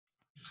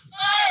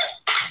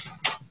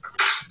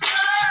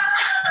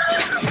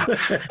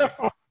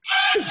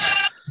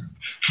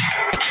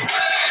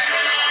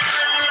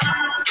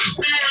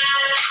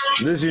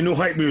This is your new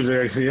hype music,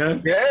 I see, huh?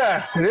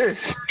 Yeah, it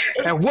is.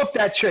 And whoop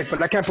that trick,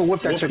 but I can't put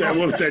whoop that trick.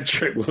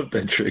 Whoop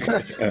that trick.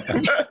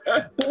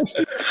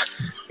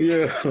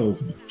 Yeah.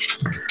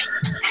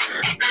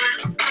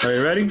 Are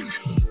you ready?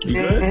 You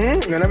good?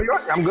 Mm-hmm. Whenever you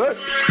are. I'm good.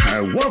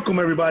 All right, welcome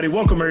everybody.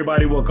 Welcome back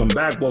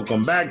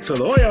to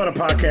the Oye Ahora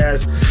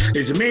Podcast.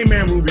 It's your main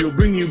man Rubio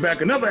bringing you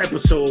back another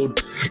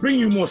episode, bringing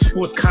you more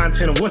sports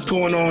content of what's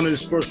going on in the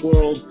sports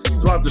world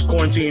throughout this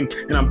quarantine.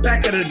 And I'm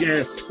back at it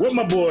again with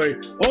my boy,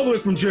 all the way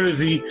from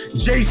Jersey,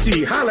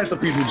 JC. Holla at the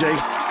people, Jay.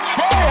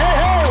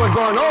 Hey, what's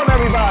going on,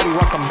 everybody?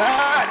 Welcome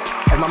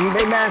back. As my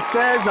main man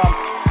says,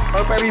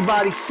 hope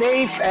everybody's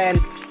safe and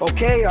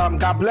okay.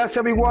 God bless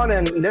everyone,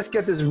 and let's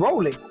get this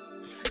rolling.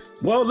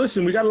 Well,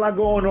 listen, we got a lot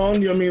going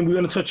on. You know what I mean? We're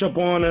going to touch up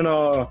on, and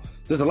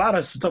there's a lot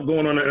of stuff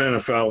going on in the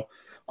NFL.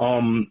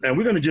 And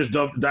we're going to just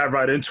dive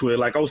right into it.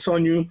 Like I was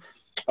telling you,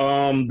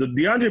 the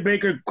DeAndre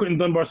Baker, Quentin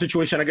Dunbar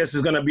situation, I guess,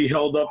 is going to be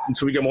held up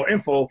until we get more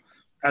info.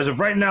 As of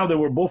right now, they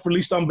were both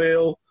released on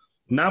bail.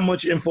 Not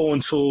much info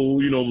until,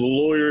 the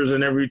lawyers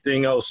and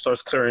everything else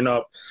starts clearing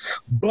up.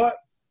 But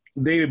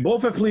they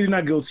both have pleaded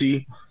not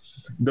guilty.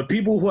 The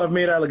people who have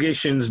made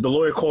allegations, the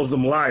lawyer calls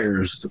them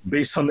liars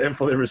based on the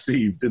info they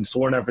received in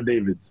sworn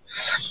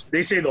affidavits.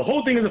 They say the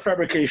whole thing is a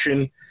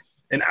fabrication,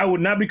 and I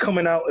would not be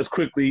coming out as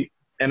quickly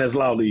and as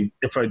loudly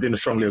if I didn't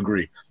strongly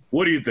agree.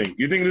 What do you think?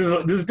 You think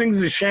this thing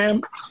is a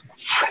sham?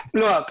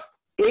 Look,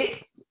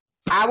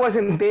 I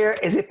wasn't there.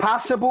 Is it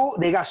possible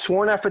they got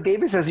sworn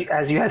affidavits, as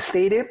you have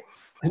stated?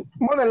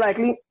 More than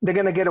likely, they're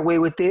going to get away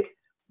with it.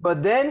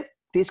 But then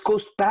this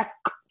goes back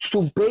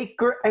to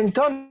Baker and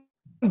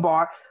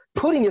Dunbar,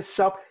 putting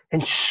yourself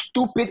in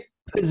stupid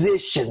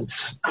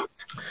positions.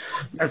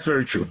 That's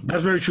very true.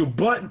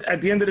 But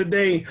at the end of the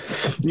day,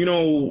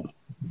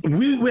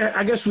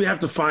 I guess we have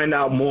to find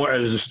out more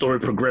as the story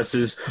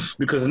progresses,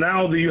 because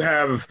now that you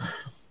have,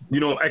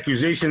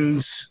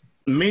 accusations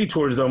made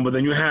towards them, but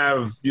then you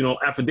have,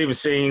 affidavits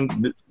saying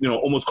that,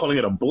 almost calling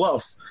it a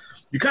bluff.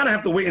 You kind of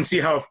have to wait and see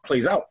how it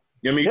plays out.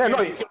 You know what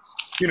I mean?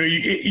 Yeah, no,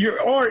 you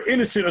are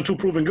innocent until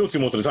proven guilty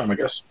most of the time, I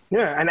guess.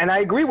 Yeah, and I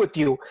agree with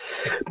you.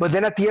 But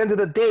then at the end of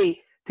the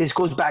day, this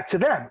goes back to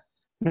them.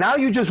 Now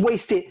you just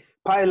wasted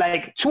probably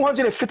like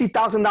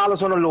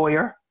 $250,000 on a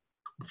lawyer.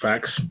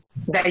 Facts.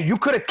 That you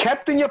could have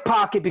kept in your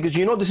pocket because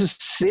this is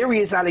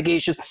serious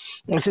allegations.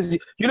 And since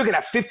you're looking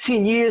at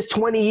 15 years,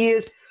 20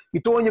 years,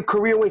 you're throwing your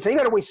career away. So you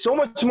got to waste so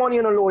much money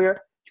on a lawyer.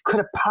 You could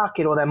have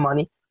pocketed all that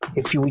money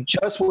if you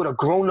just would have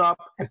grown up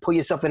and put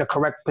yourself in a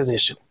correct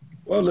position.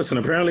 Well, listen,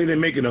 apparently they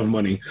make enough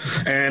money.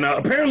 And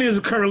apparently there's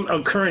a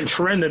current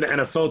trend in the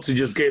NFL to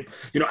just get,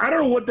 I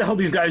don't know what the hell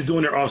these guys do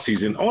in their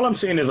offseason. All I'm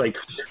saying is,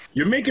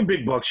 you're making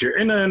big bucks. You're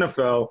in the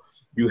NFL.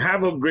 You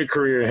have a great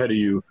career ahead of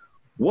you.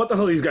 What the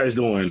hell are these guys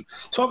doing?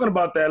 Talking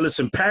about that,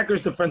 listen,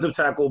 Packers defensive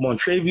tackle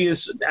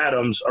Montravius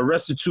Adams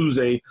arrested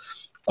Tuesday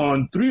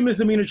on 3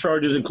 misdemeanor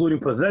charges, including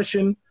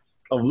possession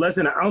of less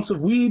than an ounce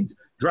of weed,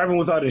 driving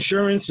without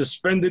insurance,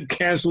 suspended,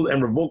 canceled,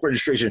 and revoked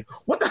registration.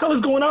 What the hell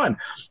is going on?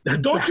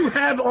 Don't you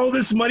have all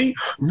this money?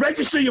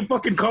 Register your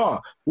fucking car.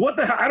 What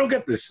the hell? I don't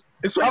get this.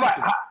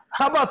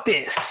 How about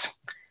this?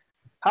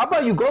 How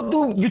about you go do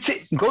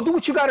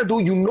what you got to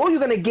do? You're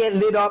gonna get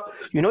lit up.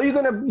 You're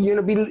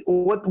gonna be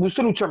what's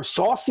the new term?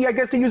 Saucy, I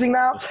guess they're using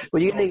now.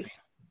 But you're gonna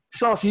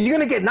saucy. You're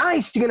gonna get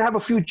nice. You're gonna have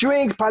a few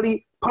drinks.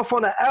 Probably puff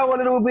on the L a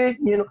little bit.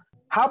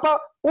 How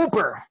about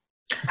Uber?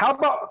 How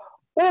about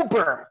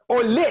Uber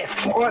or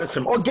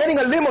Lyft or getting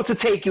a limo to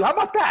take you? How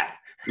about that?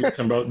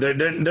 Listen, bro, they're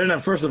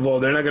not. First of all,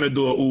 they're not gonna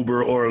do an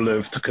Uber or a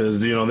Lyft because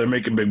they're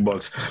making big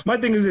bucks. My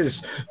thing is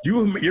this: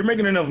 you're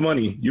making enough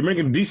money. You're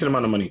making a decent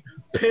amount of money.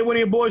 Pay one of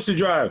your boys to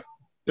drive.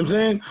 You know what I'm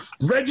saying?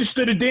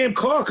 Register the damn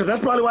car, because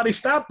that's probably why they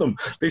stopped them.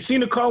 They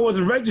seen the car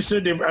wasn't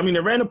registered. They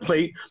ran a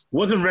plate,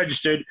 wasn't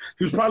registered.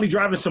 He was probably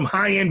driving some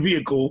high-end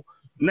vehicle.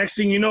 Next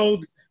thing you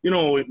know,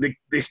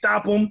 they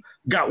stop him,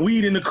 got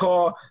weed in the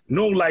car,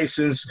 no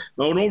license,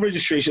 no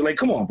registration. Like,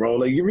 come on, bro.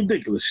 Like, you're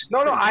ridiculous. No,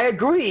 I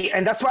agree.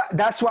 And that's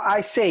why I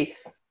say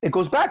it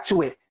goes back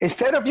to it.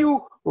 Instead of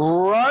you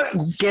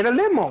get a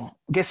limo,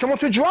 get someone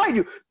to drive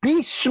you.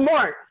 Be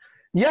smart.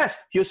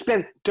 Yes, you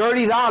spend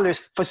 $30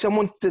 for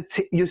someone to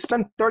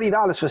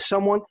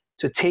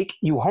take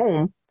you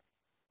home,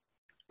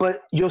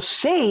 but you'll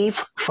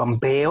save from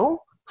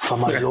bail,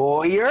 from a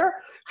lawyer,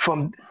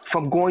 from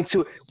going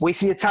to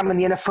wasting your time in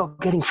the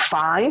NFL getting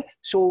fined.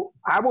 So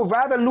I would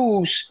rather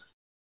lose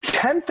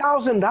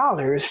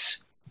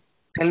 $10,000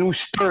 than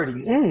lose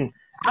 30.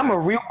 I'm a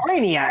real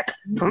brainiac.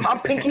 I'm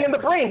pinky in the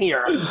brain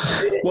here.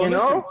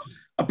 Well,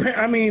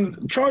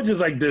 charges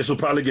like this will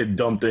probably get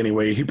dumped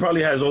anyway. He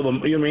probably has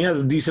he has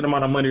a decent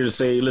amount of money to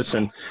say,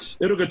 listen,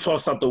 it'll get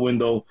tossed out the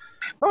window.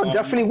 Oh,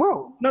 definitely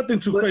will. Nothing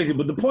too crazy.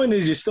 But the point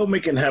is, you're still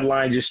making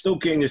headlines. You're still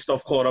getting your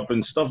stuff caught up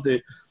in stuff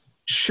that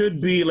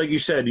should be, like you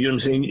said, you know what I'm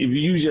saying? If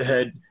you use your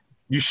head,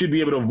 you should be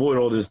able to avoid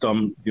all this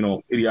dumb,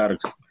 idiotic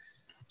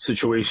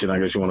situation, I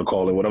guess you want to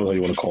call it, whatever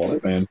you want to call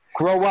it, man.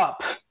 Grow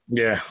up.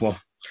 Yeah, well,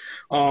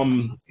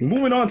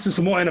 Moving on to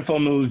some more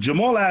NFL news.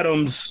 Jamal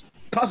Adams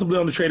possibly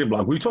on the trading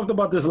block. We talked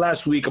about this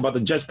last week about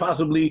the Jets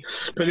possibly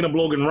picking up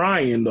Logan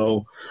Ryan,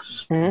 though.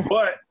 Mm-hmm.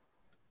 But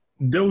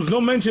there was no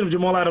mention of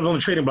Jamal Adams on the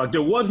trading block.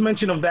 There was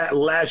mention of that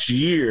last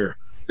year,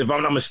 if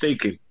I'm not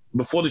mistaken.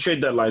 Before the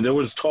trade deadline, there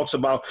was talks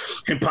about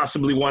him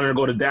possibly wanting to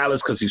go to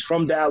Dallas because he's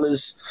from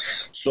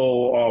Dallas.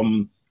 So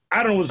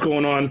I don't know what's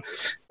going on.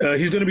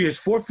 He's going to be his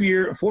fourth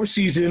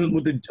season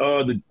with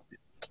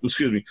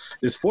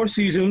his fourth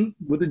season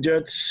with the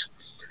Jets.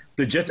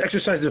 The Jets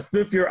exercised a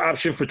fifth-year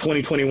option for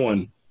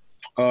 2021.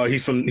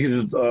 He's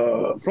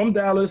from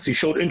Dallas. He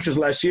showed interest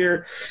last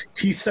year.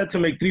 He's set to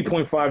make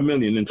 $3.5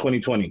 million in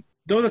 2020.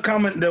 There was a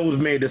comment that was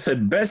made that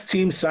said, best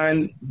teams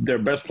sign their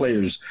best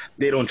players.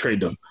 They don't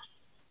trade them.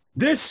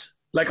 This,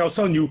 like I was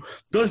telling you,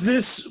 does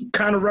this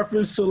kind of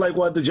reference to like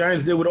what the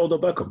Giants did with Odell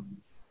Beckham?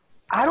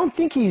 I don't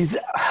think he's,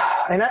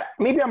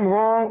 maybe I'm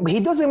wrong, but he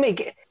doesn't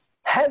make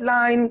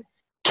headline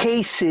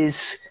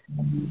cases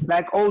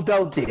like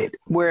Odell did,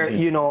 where,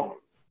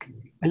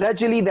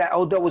 allegedly that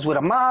Odell was with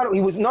a model.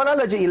 He was, not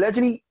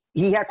allegedly,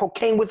 he had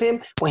cocaine with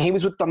him when he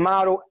was with the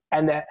model,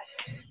 and that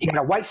he had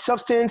a white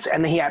substance,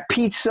 and then he had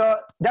pizza.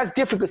 That's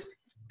different because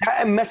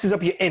that messes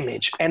up your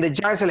image. And the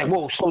Giants are like,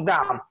 whoa, slow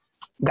down.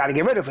 Got to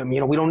get rid of him.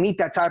 We don't need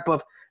that type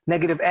of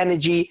negative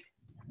energy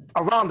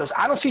around us.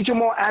 I don't see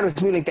Jamal Adams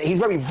being like that. He's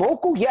very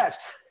vocal, yes.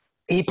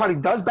 He probably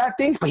does bad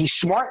things, but he's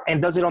smart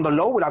and does it on the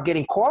low without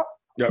getting caught.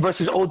 Yep.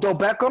 Versus Odell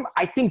Beckham,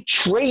 I think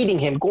trading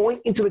him, going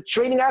into the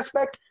trading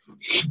aspect,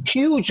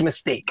 huge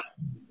mistake.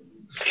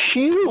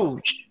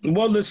 Huge.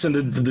 Well, listen,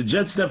 the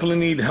Jets definitely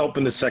need help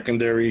in the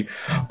secondary.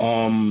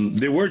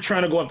 They were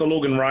trying to go after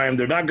Logan Ryan.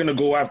 They're not going to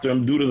go after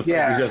him due to the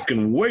fact he's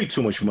asking way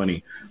too much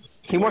money.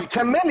 He wants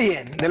 $10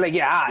 million. They're like,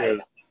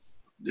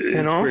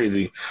 It's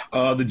crazy.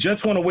 The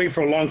Jets want to wait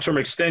for a long-term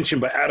extension,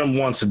 but Adam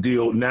wants a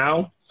deal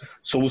now.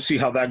 So we'll see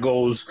how that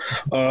goes.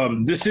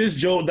 This is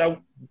Joe. That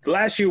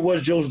last year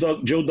was Joe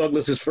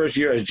Douglas's first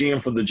year as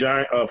GM for the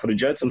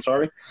Jets. I'm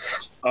sorry.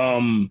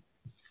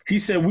 He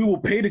said we will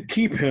pay to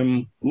keep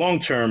him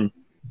long-term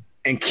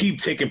and keep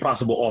taking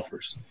possible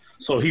offers.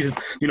 So he's,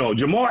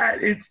 Jamal.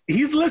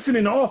 He's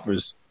listening to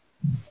offers.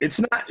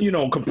 It's not,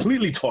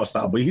 completely tossed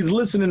out, but he's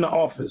listening to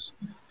offers.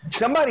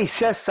 Somebody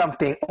says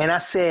something, and I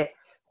said,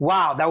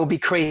 wow, that would be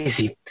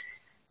crazy.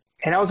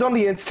 And I was on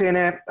the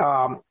internet,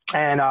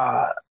 and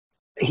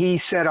he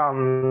said,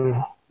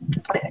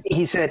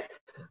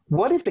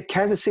 what if the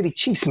Kansas City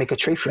Chiefs make a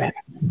trade for him?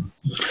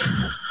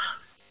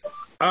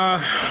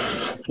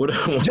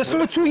 Just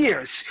for 2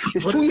 years.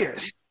 Just 2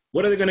 years.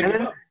 What are they going to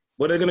give up?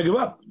 What are they going to give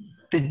up?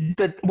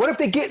 What if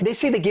they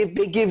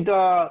give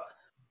the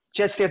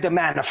Jets their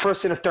demand, a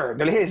first and a third.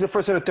 They're like, here's the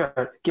first and a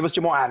third. Give us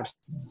Jamal Adams.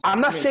 I'm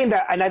not saying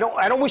that, and I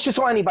don't wish this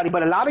on anybody,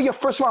 but a lot of your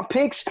first round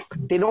picks,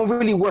 they don't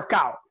really work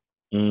out.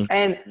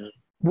 And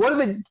what are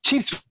the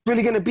Chiefs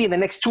really going to be in the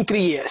next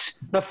 2-3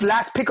 years? The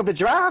last pick of the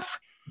draft?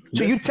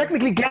 So you're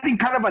technically getting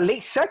kind of a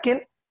late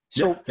second.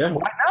 So why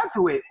not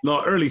do it?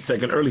 No, early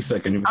second.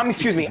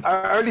 Excuse me,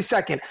 early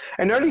second.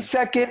 An early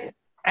second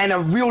and a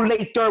real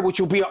late third, which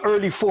will be an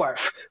early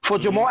fourth. For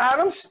Jamal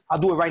Adams, I'll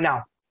do it right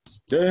now.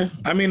 Yeah,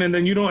 and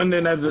then you don't, and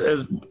then as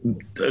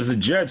the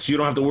Jets, you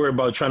don't have to worry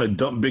about trying to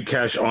dump big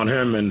cash on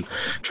him and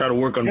try to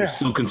work on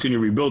still continue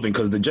rebuilding,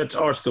 because the Jets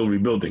are still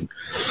rebuilding.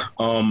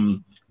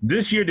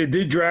 This year they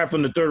did draft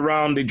in the third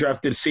round. They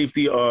drafted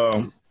safety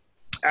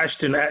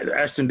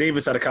Ashton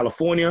Davis out of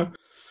California,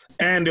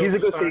 and he's a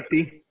good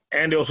safety.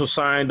 And they also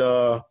signed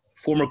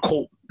former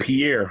Colt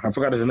Pierre. I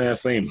forgot his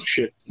last name.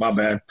 Shit, my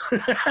bad.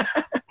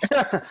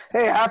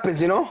 Hey, it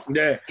happens,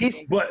 Yeah,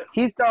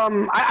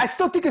 I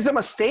still think it's a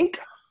mistake.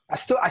 I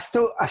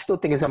still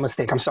think it's a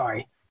mistake. I'm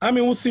sorry.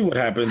 We'll see what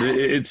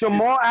happens.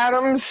 Jamal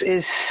Adams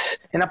is,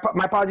 and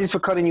my apologies for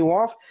cutting you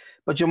off,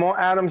 but Jamal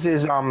Adams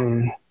is,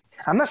 I'm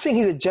not saying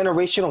he's a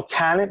generational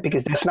talent,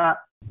 because that's not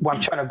what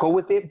I'm trying to go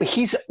with it, but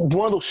he's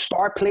one of those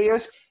star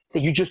players that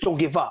you just don't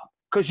give up,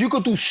 because you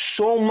could do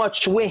so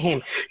much with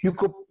him. You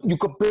could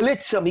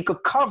blitz him. He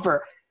could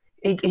cover.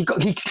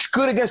 He's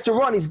good against the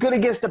run. He's good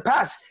against the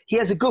pass. He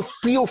has a good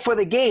feel for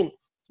the game.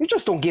 You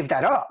just don't give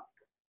that up.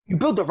 You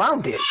build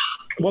around it.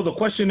 Well, the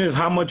question is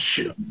how much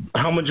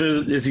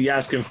is he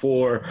asking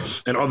for,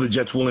 and are the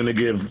Jets willing to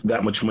give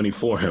that much money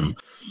for him?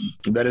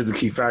 That is the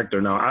key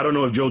factor. Now, I don't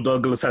know if Joe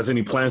Douglas has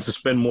any plans to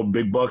spend more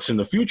big bucks in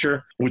the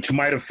future, which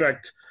might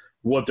affect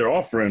what they're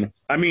offering.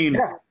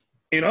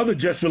 In other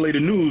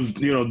Jets-related news,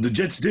 the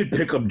Jets did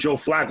pick up Joe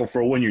Flacco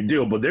for a one-year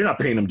deal, but they're not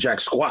paying him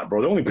jack squat,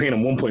 bro. They're only paying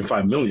him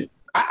 $1.5 million.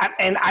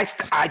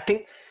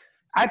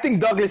 I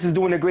think Douglas is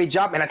doing a great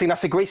job, and I think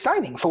that's a great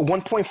signing for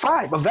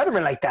 1.5, a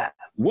veteran like that.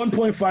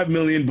 1.5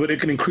 million, but it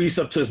can increase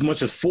up to as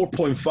much as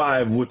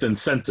 4.5 with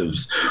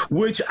incentives,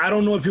 which I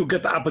don't know if you'll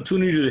get the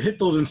opportunity to hit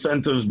those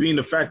incentives, being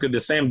the fact that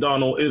Sam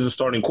Darnold is a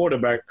starting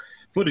quarterback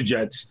for the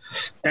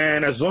Jets.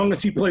 And as long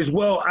as he plays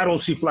well, I don't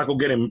see Flacco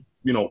getting,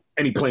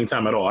 any playing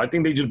time at all. I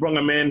think they just brought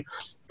him in,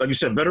 like you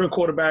said, veteran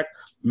quarterback,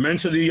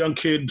 mentor the young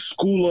kid,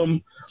 school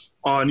him,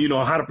 on, you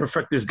know, how to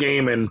perfect this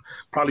game and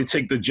probably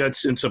take the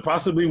Jets into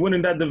possibly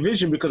winning that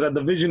division, because that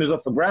division is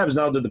up for grabs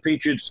now that the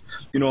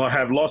Patriots, you know,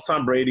 have lost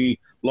Tom Brady,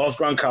 lost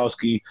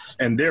Gronkowski,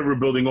 and they're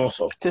rebuilding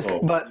also.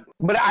 But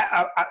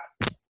I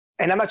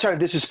and I'm not trying to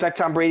disrespect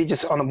Tom Brady,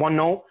 just on the one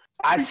note,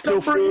 I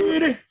still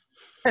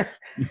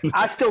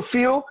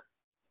feel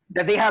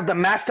that they have the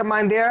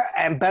mastermind there,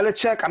 and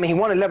Belichick, I mean, he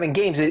won 11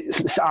 games.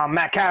 It's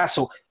Matt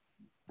Castle.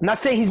 I'm not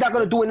saying he's not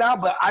going to do it now,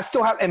 but I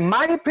still have, in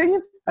my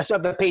opinion, I still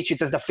have the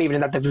Patriots as the favorite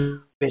in that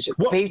division.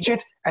 Well,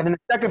 Patriots, and then the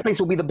second place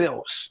will be the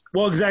Bills.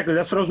 Well, exactly.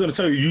 That's what I was going to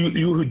tell you.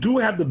 You do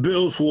have the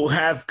Bills who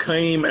have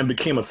came and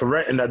became a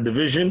threat in that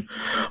division.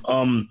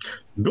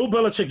 Bill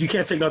Belichick, you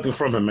can't take nothing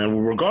from him, man.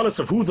 Regardless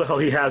of who the hell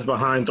he has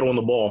behind throwing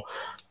the ball,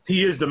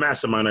 he is the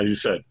mastermind, as you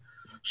said.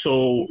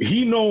 So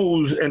he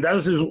knows, and that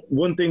is his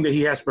one thing that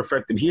he has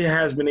perfected. He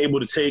has been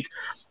able to take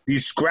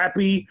these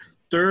scrappy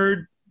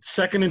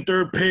second and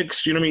third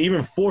picks, you know what I mean,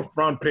 even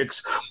fourth-round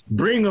picks,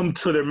 bring them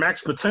to their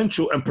max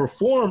potential and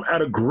perform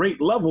at a great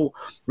level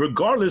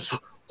regardless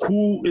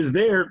who is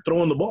there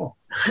throwing the ball.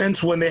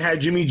 Hence when they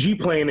had Jimmy G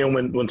playing in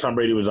when Tom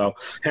Brady was out.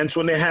 Hence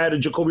when they had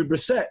Jacoby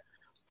Brissett.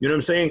 You know what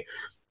I'm saying?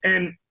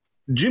 And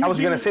Jimmy I was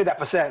going to say that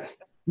Brissett.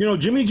 You know,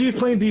 Jimmy G is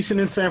playing decent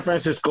in San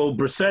Francisco.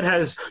 Brissett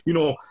has, you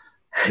know,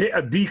 hit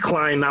a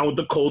decline now with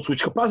the Colts,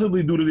 which could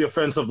possibly due to the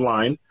offensive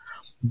line.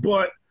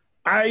 But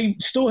I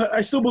still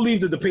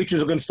believe that the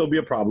Patriots are going to still be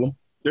a problem.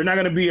 They're not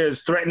going to be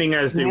as threatening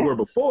as they were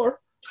before,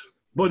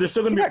 but they're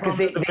still going to be a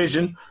problem in the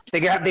division.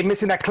 They're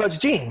missing that clutch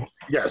gene.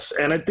 Yes,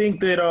 and I think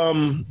that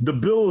the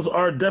Bills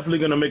are definitely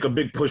going to make a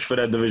big push for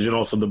that division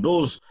also. The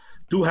Bills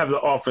do have the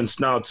offense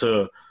now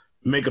to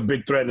make a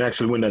big threat and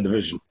actually win that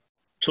division.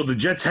 So the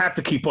Jets have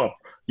to keep up.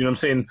 You know what I'm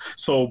saying?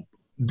 So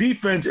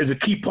defense is a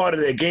key part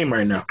of their game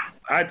right now.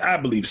 I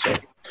believe so.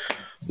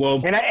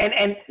 Well,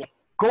 and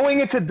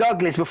going into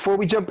Douglas, before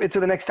we jump into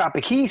the next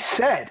topic, he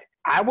said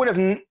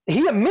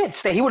he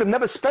admits that he would have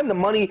never spent the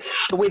money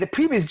the way the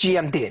previous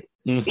GM did.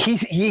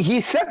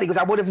 He said that because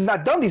I would have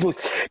not done these moves,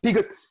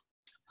 because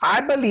I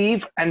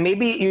believe, and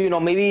maybe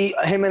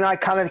him and I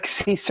kind of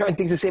see certain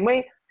things the same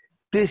way.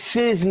 This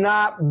is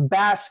not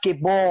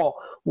basketball.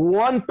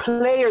 One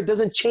player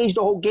doesn't change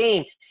the whole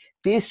game.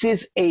 This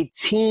is a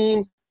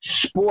team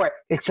sport.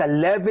 It's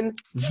 11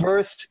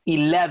 versus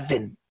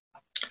 11.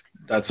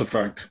 That's a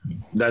fact.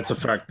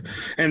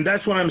 And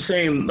that's what I'm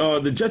saying.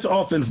 The Jets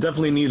offense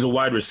definitely needs a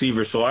wide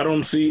receiver. So I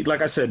don't see,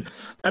 like I said,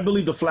 I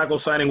believe the Flacco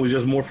signing was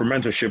just more for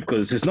mentorship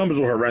because his numbers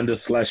were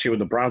horrendous last year with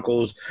the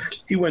Broncos.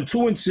 He went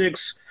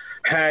 2-6,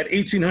 had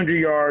 1,800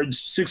 yards,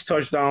 6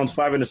 touchdowns,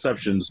 5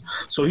 interceptions.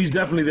 So he's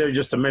definitely there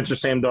just to mentor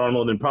Sam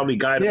Darnold and probably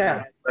guide him in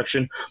that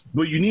direction.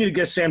 But you need to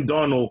get Sam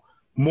Darnold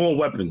more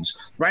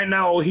weapons. Right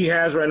now, all he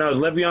has right now is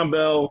Le'Veon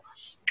Bell.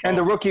 And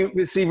the rookie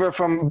receiver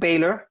from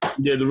Baylor.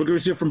 Yeah, the rookie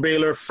receiver from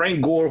Baylor.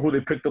 Frank Gore, who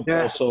they picked up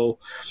also.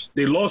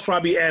 They lost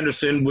Robbie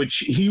Anderson, which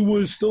he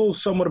was still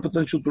somewhat a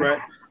potential threat.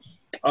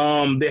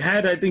 They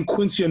had, I think,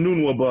 Quincy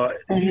Enunwa, but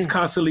he's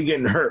constantly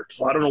getting hurt.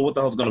 So I don't know what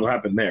the hell's going to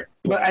happen there.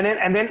 But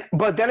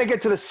then I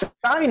get to the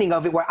signing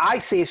of it, where I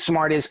say it's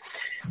smart is,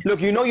 look,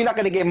 you know you're not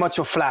going to get much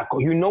of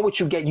Flacco. You know what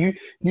you get.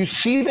 You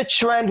see the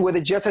trend where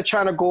the Jets are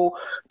trying to go.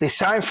 They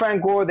signed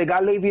Frank Gore. They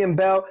got Le'Veon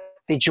Bell.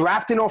 They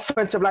drafted an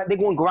offensive line. They're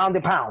going ground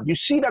and pound. You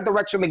see that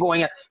direction they're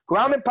going in.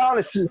 Ground and pound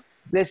is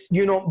this,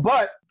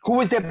 but who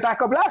was their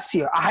backup last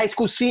year? A high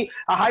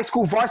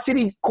school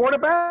varsity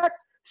quarterback?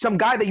 Some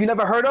guy that you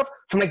never heard of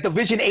from like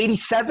Division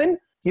 87?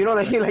 They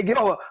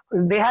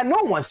had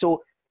no one.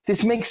 So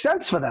this makes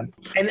sense for them.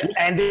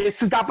 And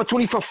this is the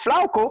opportunity for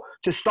Flacco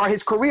to start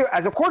his career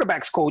as a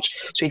quarterback's coach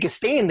so he can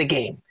stay in the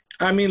game.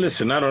 I mean,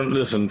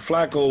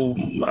 Flacco,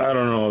 I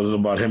don't know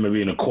about him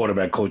being a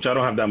quarterback coach. I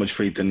don't have that much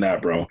faith in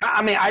that, bro.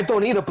 I mean, I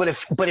don't either, but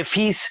if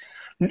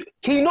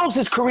he knows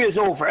his career is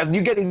over, if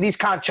you're getting these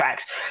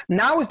contracts,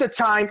 now is the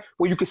time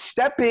where you can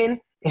step in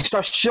and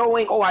start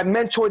showing, I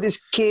mentored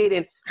this kid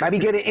and maybe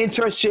get an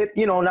internship.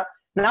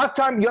 Now it's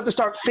time you have to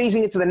start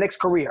phasing into the next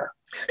career.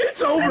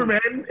 It's over,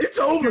 man. It's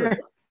over.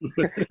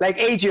 Like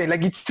Adrian,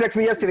 like you texted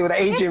me yesterday with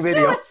an Adrian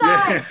video.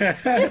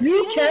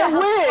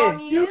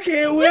 You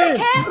can't win.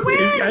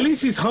 At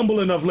least he's humble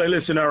enough. Like,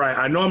 listen, all right,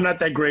 I know I'm not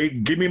that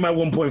great. Give me my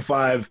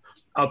 1.5.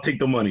 I'll take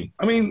the money.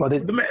 I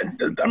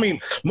mean,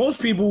 most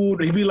people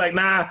would be like,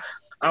 nah,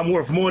 I'm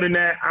worth more than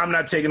that. I'm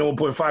not taking the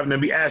 1.5 and then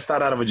be asked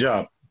out of a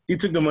job. He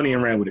took the money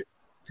and ran with it.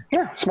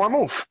 Yeah, smart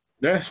move.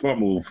 Yeah, smart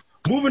move.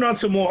 Moving on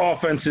to more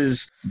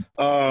offenses.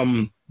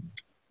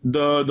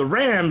 The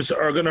Rams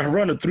are going to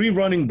run a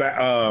 3-running back,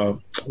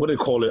 what do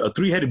they call it? A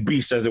 3-headed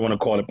beast, as they want to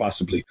call it,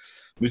 possibly,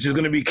 which is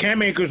going to be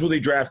Cam Akers, who they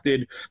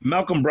drafted,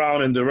 Malcolm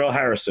Brown, and Darrell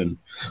Harrison.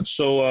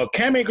 So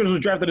Cam Akers was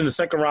drafted in the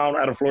second round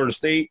out of Florida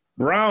State.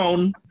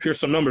 Brown, here's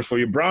some numbers for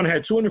you. Brown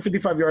had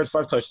 255 yards,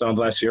 5 touchdowns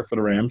last year for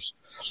the Rams.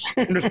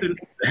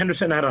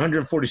 Henderson had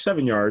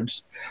 147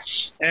 yards.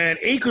 And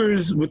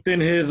Akers, within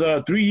his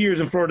 3 years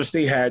in Florida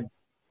State, had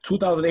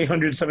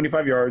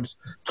 2,875 yards,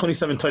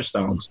 27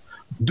 touchdowns.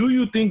 Do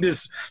you think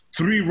this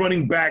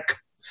 3-running back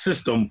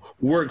system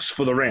works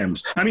for the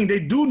Rams? I mean, they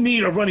do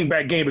need a running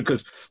back game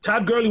because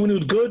Todd Gurley, when he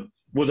was good,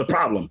 was a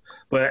problem.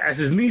 But as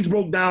his knees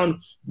broke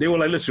down, they were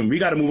like, listen, we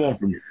got to move on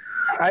from you.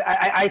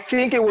 I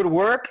think it would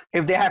work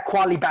if they had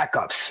quality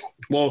backups.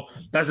 Well,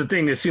 that's the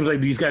thing. It seems like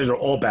these guys are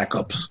all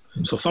backups.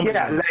 So somebody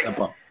step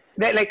up.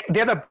 They're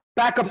the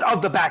backups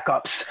of the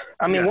backups.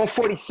 I mean,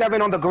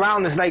 147 on the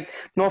ground is like,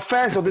 no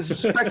offense, no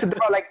disrespect to the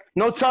like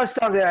no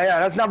touchdowns. Yeah,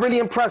 that's not really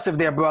impressive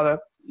there, brother.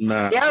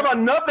 Nah. They have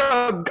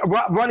another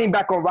running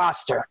back on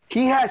roster.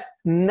 He has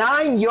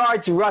 9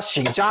 yards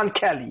rushing, John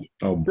Kelly.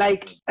 Oh.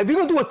 Like, if you're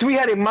going to do a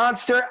three-headed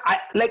monster,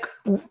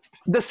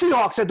 the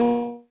Seahawks are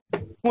doing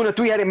a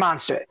three-headed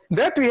monster.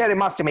 Their three-headed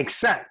monster makes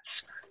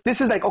sense.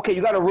 This is like, okay,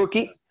 you got a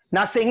rookie.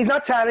 Not saying he's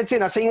not talented,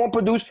 not saying he won't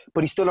produce,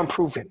 but he's still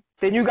improving.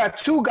 Then you got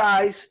 2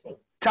 guys.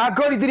 Todd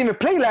Gurley didn't even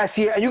play last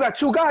year, and you got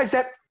 2 guys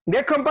that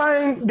their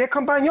combined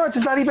yards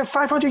is not even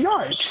 500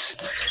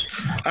 yards.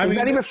 It's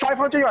not even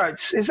 500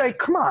 yards. It's like,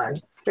 come on.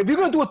 If you're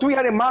going to do a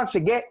three-headed monster,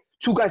 get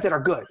 2 guys that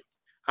are good.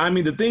 I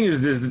mean, the thing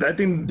is this. I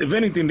think, if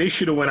anything, they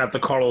should have went after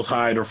Carlos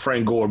Hyde or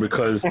Frank Gore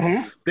because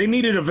they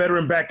needed a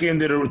veteran back in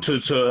there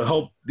to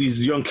help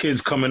these young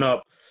kids coming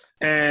up.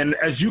 And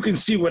as you can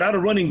see, without a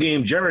running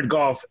game, Jared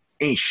Goff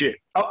ain't shit.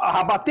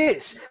 How about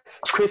this?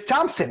 Chris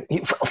Thompson,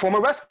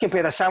 former Redskins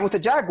player that signed with the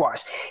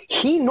Jaguars.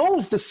 He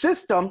knows the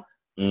system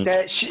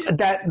that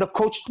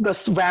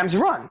the Rams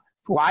run.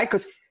 Why?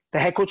 Because the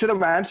head coach of the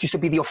Rams used to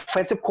be the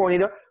offensive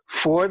coordinator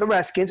for the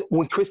Redskins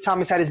when Chris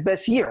Thomas had his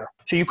best year.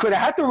 So you could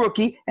have had the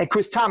rookie and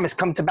Chris Thomas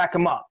come to back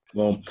him up.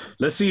 Well,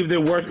 let's see if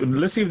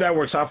that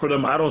works out for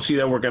them. I don't see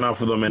that working out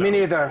for them. Me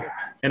neither.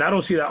 And I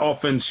don't see that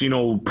offense,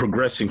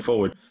 progressing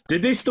forward.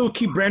 Did they still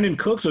keep Brandon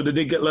Cooks or did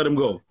they let him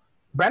go?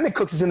 Brandon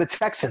Cooks is in the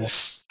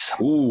Texans.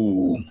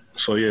 Ooh.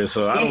 So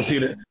I don't see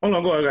that. Hold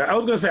on, go ahead. I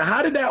was going to say,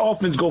 how did that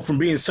offense go from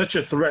being such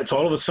a threat to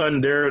all of a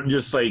sudden they're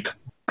just like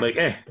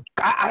eh?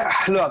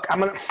 Look, I'm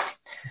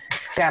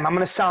going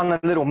to sound a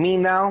little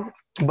mean now.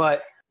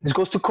 But this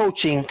goes to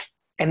coaching,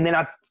 and then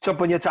I'll jump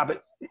on your topic.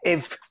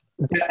 If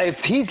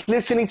he's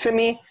listening to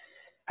me,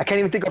 I can't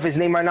even think of his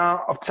name right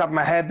now off the top of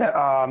my head.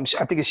 I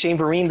think it's Shane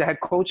Vereen, the head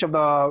coach of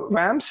the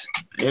Rams.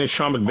 And it's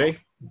Sean McVay.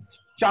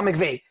 Sean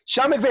McVay,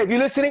 if you're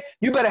listening,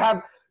 you better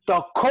have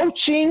the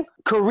coaching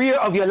career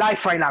of your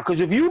life right now. Because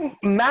if you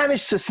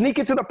manage to sneak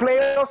into the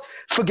playoffs,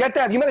 forget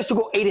that. If you manage to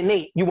go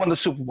 8-8, you won the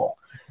Super Bowl.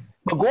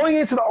 But going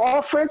into the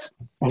offense,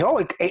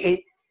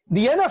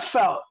 the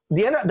NFL,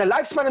 the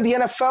lifespan of the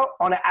NFL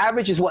on an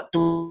average is what,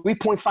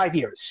 3.5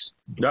 years.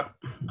 Yep.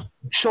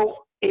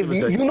 So if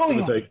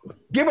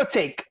give or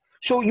take.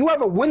 So you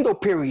have a window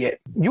period.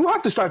 You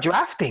have to start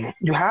drafting.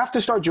 You have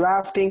to start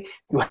developing.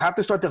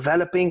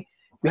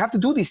 You have to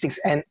do these things.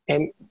 And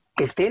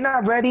if they're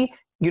not ready,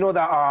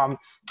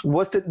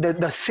 what's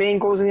the saying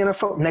goes in the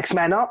NFL? Next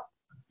man up.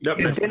 Yep.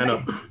 Next man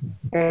up.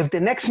 If the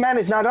next man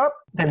is not up,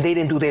 then they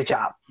didn't do their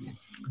job.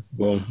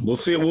 Well, we'll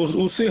see.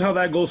 We'll see how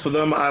that goes for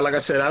them. Like I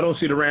said, I don't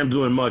see the Rams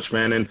doing much,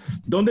 man. And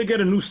don't they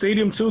get a new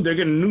stadium too? They're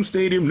getting a new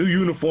stadium, new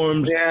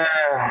uniforms.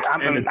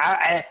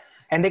 Yeah,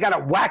 and they got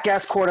a whack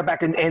ass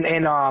quarterback. And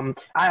I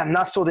am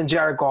not sold in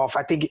Jared Goff.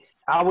 I think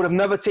I would have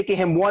never taken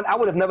him 1. I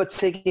would have never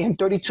taken him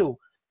 32.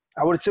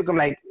 I would have took him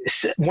like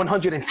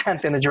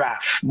 110th in the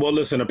draft. Well,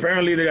 listen.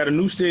 Apparently, they got a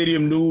new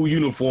stadium, new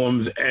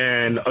uniforms,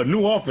 and a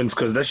new offense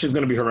because that shit's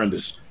gonna be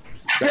horrendous.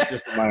 That's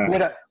just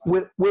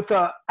with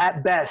a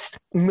at best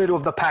middle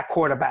of the pack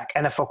quarterback,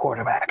 NFL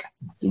quarterback.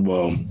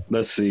 Well,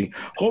 let's see.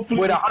 Hopefully,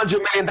 with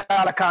 $100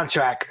 million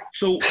contract.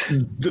 So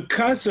the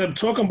concept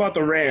talking about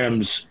the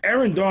Rams,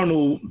 Aaron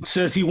Donald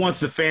says he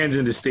wants the fans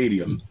in the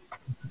stadium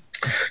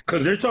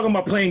because they're talking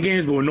about playing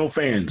games but with no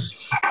fans.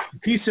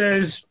 He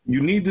says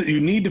you need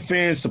the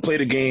fans to play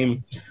the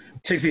game.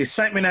 Takes the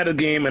excitement out of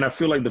the game, and I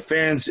feel like the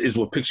fans is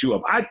what picks you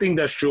up. I think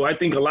that's true. I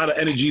think a lot of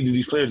energy that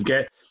these players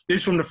get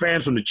is from the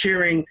fans, from the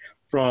cheering,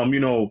 from,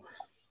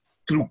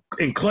 through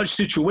in clutch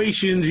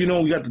situations,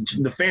 we got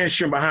the fans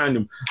cheering behind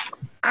them.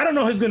 I don't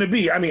know who it's going to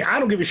be. I mean, I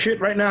don't give a shit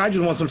right now. I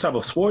just want some type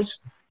of sports.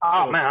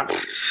 Oh, man.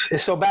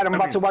 It's so bad. I'm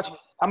about to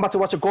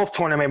watch a golf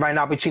tournament right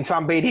now between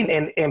Tom Brady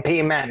and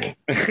Peyton Manning.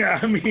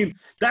 I mean,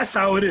 that's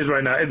how it is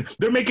right now. And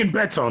they're making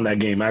bets on that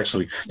game,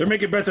 actually. They're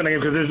making bets on that game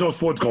because there's no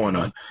sports going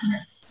on.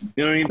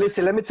 You know what I mean?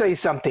 Listen, let me tell you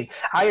something.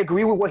 I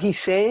agree with what he's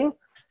saying,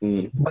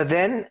 but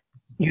then,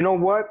 you know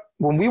what?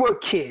 When we were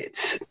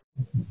kids,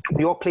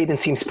 we all played in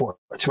team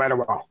sports, right or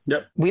wrong.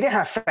 Yep. We didn't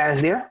have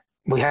fans there.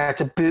 We had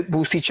to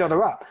boost each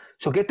other up.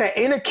 So get that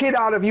inner kid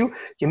out of you.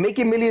 You're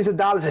making millions of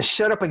dollars and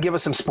shut up and give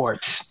us some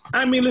sports.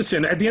 I mean,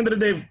 listen, at the end of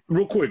the day,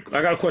 real quick,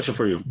 I got a question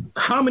for you.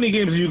 How many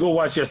games did you go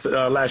watch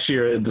last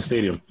year at the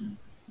stadium?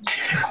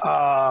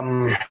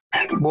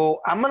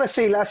 Well, I'm going to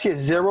say last year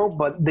 0,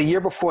 but the year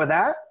before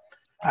that,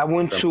 I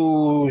went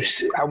to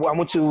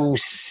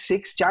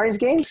 6 Giants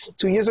games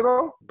 2 years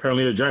ago.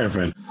 Apparently, you're a Giant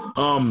fan.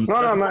 No,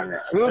 man.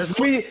 It was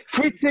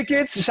free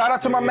tickets. Shout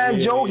out to my man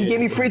Joe. He gave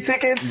me free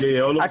tickets.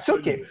 Yeah, I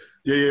took it.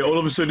 Yeah. All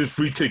of a sudden, it's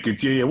free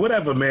tickets. Yeah.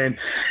 Whatever, man.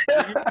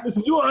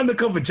 Listen, you're an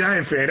undercover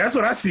Giant fan. That's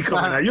what I see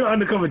coming out. You're an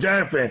undercover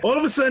Giant fan. All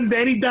of a sudden,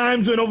 Danny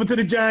Dimes went over to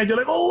the Giants. You're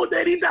like, oh,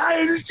 Danny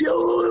Dimes.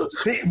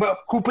 But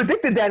who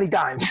predicted Danny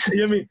Dimes? You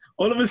know what I mean?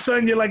 All of a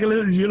sudden, you're like his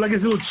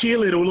little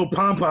cheerleader with little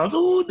pom-poms.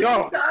 Oh,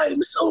 Danny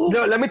Dimes. Oh.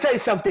 No, let me tell you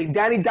something.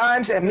 Danny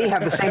Dimes and me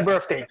have the same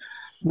birthday.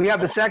 We have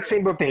the exact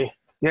same birthday.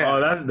 Yeah.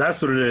 Oh,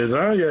 that's what it is,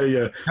 huh?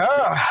 Yeah.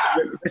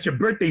 That's your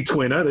birthday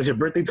twin, huh? That's your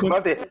birthday twin?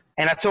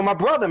 And I told my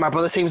brother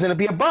said he was going to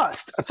be a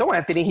bust. I told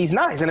Anthony he's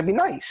nice. He's going to be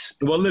nice.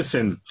 Well,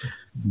 listen,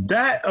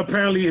 that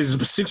apparently is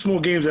 6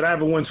 more games that I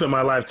ever went to in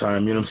my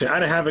lifetime. You know what I'm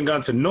saying? I haven't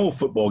gone to no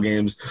football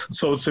games.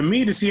 So to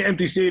me, to see an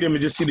empty stadium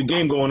and just see the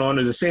game going on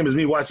is the same as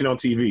me watching on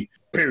TV.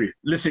 Period.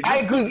 Listen, I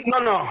agree. No,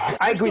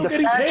 I agree.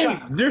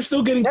 They're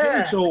still getting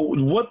paid. So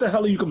what the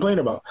hell are you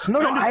complaining about? I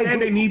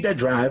understand they need that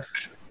drive.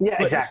 Yeah,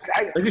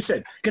 exactly. Like you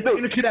said, get the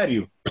inner kid out of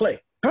you.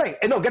 Play.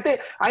 No,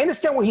 I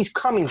understand where he's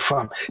coming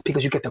from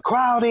because you get the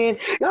crowd in.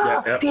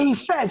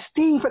 Defense.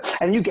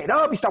 And you get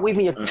up, you start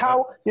waving your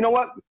towel. You know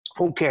what?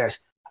 Who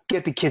cares?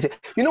 Get the kids in.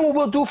 You know what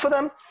we'll do for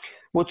them?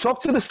 We'll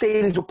talk to the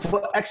stadiums. We'll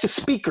put extra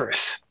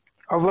speakers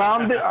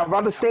around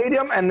the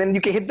stadium, and then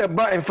you can hit the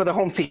button for the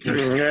home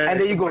teams. And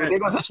there you go. There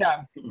goes the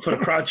champ. For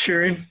the crowd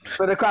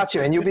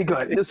cheering. You'll be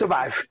good. You'll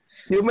survive.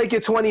 You'll make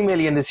your $20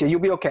 million this year. You'll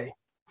be okay.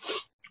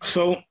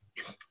 So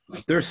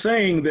they're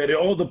saying that it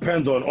all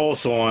depends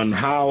on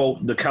how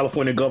the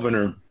California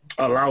governor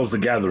allows the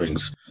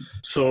gatherings.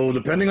 So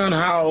depending on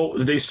how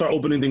they start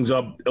opening things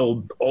up,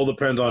 it'll all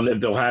depends on if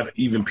they'll have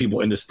even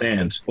people in the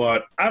stands.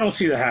 But I don't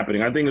see that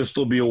happening. I think it'll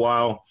still be a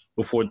while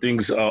before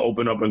things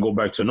open up and go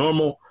back to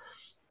normal.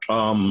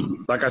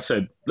 Like I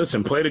said,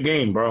 listen, play the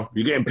game, bro.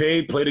 You're getting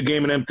paid, play the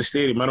game in an empty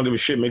stadium. I don't give a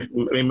shit. Make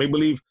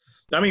believe.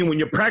 I mean, when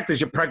you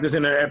practice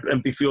in an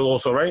empty field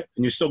also, right?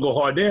 And you still go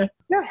hard there.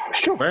 Yeah,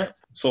 sure. Right?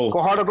 So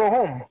go hard or go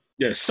home.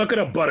 Yeah, suck it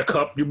up,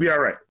 Buttercup. You'll be all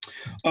right.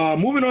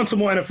 Moving on to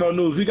more NFL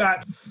news. We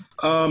got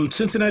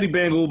Cincinnati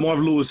Bengals Marv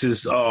Lewis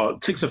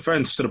takes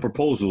offense to the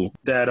proposal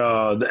that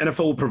the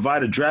NFL will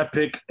provide a draft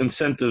pick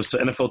incentives to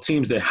NFL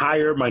teams that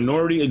hire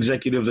minority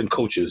executives and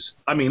coaches.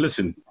 I mean,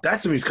 listen,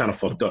 that to me is kind of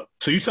fucked up.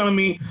 So you telling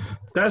me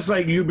that's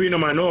like you being a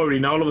minority.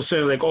 Now all of a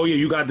sudden, like, oh, yeah,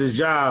 you got this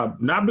job,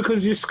 not because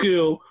of your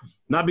skill,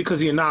 not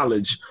because of your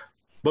knowledge,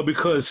 but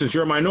because since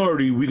you're a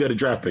minority, we got a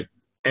draft pick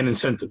and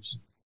incentives.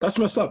 That's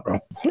messed up, bro.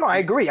 No, I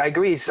agree.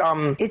 It's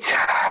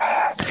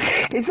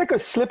like a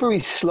slippery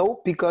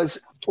slope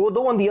because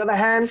although on the other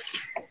hand,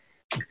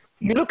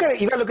 you gotta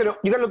look at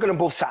it on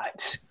both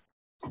sides.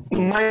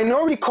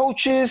 Minority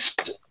coaches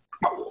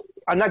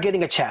are not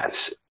getting a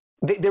chance.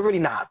 They're really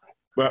not.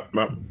 Well,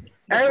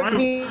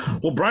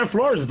 Brian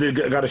Flores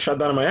got a shot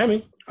down in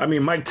Miami. I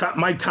mean, Mike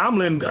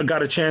Tomlin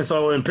got a chance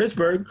over in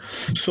Pittsburgh.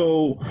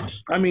 So,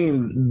 I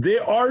mean,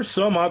 there are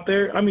some out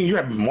there. I mean, you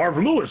have Marv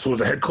Lewis, who was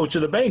the head coach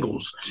of the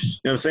Bengals. You know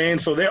what I'm saying?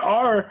 So they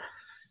are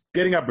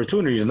getting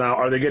opportunities. Now,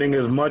 are they getting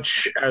as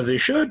much as they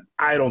should?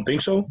 I don't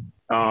think so.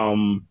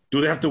 Do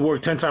they have to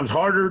work 10 times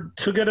harder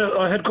to get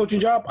a head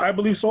coaching job? I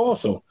believe so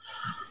also.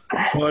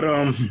 But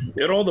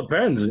it all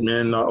depends,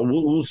 man.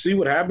 We'll see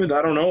what happens.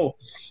 I don't know.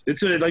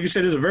 Like you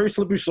said, it's a very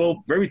slippery slope,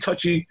 very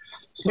touchy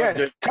subject.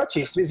 Yeah, it's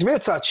touchy. It's real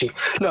touchy.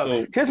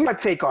 Look, here's my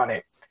take on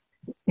it.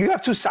 You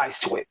have two sides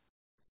to it.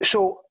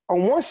 So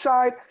on one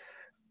side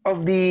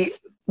of the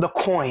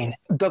coin,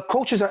 the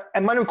coaches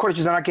and minority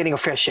coaches are not getting a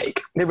fair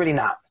shake. They're really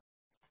not.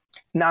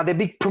 Now they're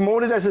being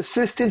promoted as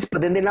assistants,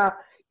 but then they're not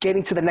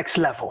getting to the next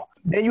level.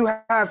 Then you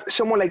have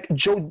someone like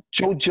Joe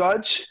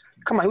Judge.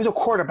 Come on, he was a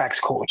quarterbacks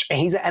coach, and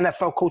he's an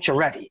NFL coach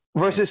already.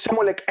 Versus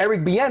someone like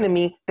Eric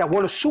Bieniemy that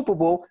won a Super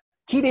Bowl,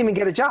 he didn't even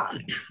get a job.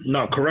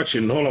 No,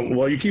 correction. Hold on.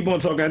 Well, you keep on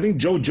talking. I think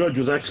Joe Judge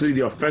was actually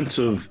the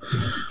offensive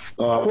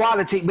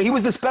quality, but he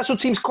was the special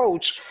teams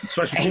coach.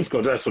 Special teams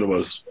coach, that's what it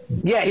was.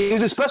 Yeah, he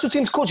was a special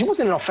teams coach. He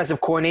wasn't an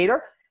offensive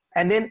coordinator.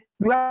 And then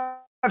you have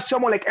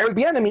someone like Eric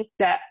Bieniemy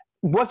that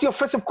was the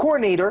offensive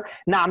coordinator.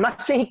 Now, I'm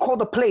not saying he called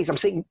the plays. I'm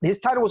saying his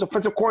title was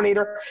offensive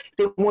coordinator.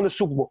 They won the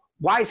Super Bowl.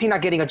 Why is he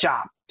not getting a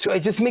job? So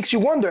it just makes you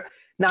wonder.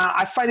 Now,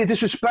 I find it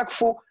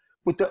disrespectful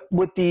with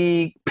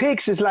the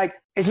picks. It's like,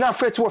 it's not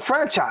fair to a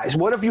franchise.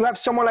 What if you have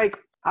someone like,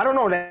 I don't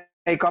know, like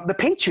the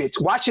Patriots?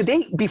 Why should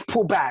they be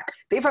pulled back?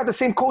 They've had the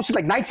same coach since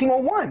like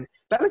 1901.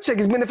 Belichick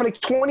has been there for like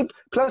 20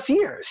 plus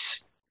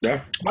years.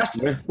 Yeah.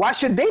 Why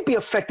should they be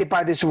affected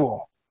by this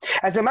rule?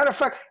 As a matter of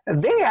fact,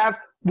 they have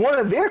one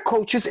of their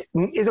coaches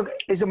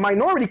is a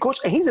minority coach,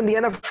 and he's in the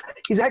NFL.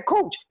 He's a head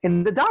coach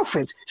in the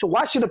Dolphins. So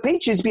why should the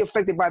Patriots be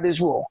affected by this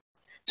rule?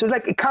 So it's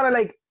like it kind of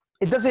like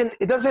it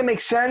doesn't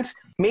make sense.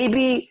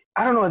 Maybe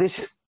I don't know.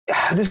 This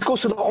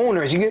goes to the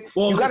owners. You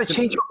got to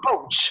change your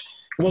approach.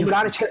 You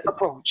got to change the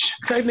approach.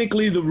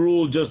 Technically, the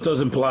rule just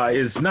doesn't apply.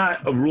 It's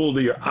not a rule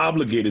that you're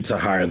obligated to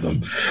hire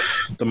them,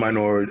 the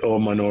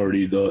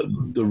minority. The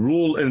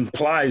rule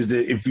implies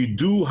that if you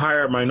do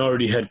hire a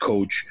minority head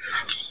coach,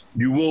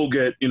 you will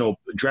get,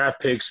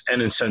 draft picks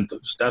and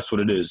incentives. That's what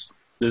it is.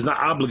 It's not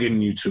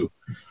obligating you to.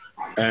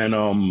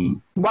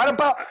 And what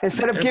about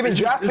instead of giving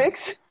draft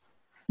picks,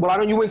 why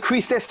don't you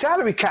increase their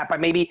salary cap by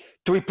maybe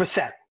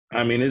 3%?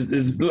 I mean,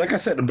 it's like I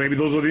said, maybe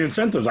those are the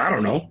incentives. I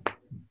don't know.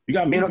 You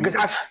got me. You know, because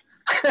I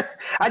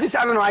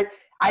don't know.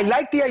 I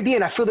like the idea,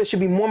 and I feel there should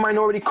be more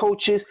minority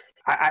coaches.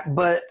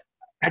 But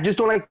I just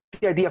don't like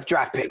the idea of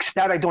draft picks.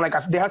 That I don't like.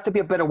 There has to be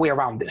a better way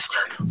around this.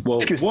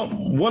 Well,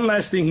 one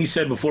last thing he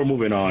said before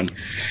moving on.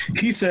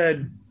 He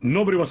said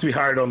nobody wants to be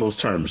hired on those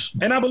terms,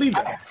 and I believe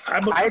that.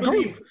 I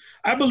agree.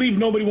 I believe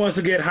nobody wants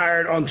to get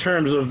hired on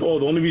terms of, the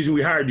only reason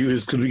we hired you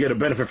is because we get a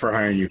benefit for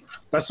hiring you.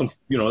 That's some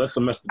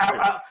messed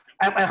up.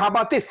 And how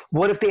about this?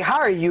 What if they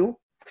hire you,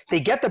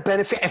 they get the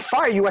benefit, and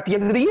fire you at the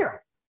end of the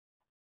year?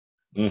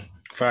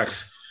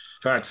 Facts.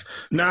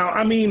 Now,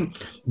 I mean,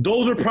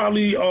 those are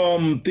probably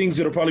things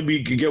that'll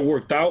probably get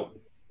worked out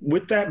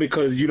with that,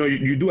 because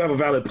you do have a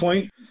valid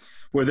point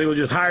where they will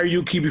just hire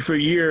you, keep you for a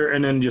year,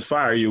 and then just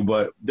fire you.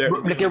 But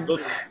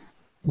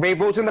Ray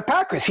Rhodes and the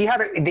Packers.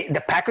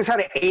 The Packers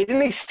had an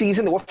 8-8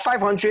 season. They were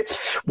 500.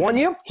 1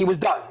 year, he was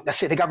done.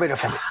 That's it. They got rid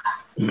of him.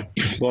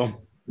 Well,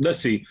 let's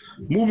see.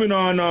 Moving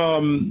on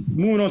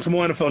to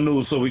more NFL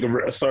news, so we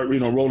can start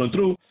rolling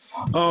through.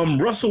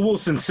 Russell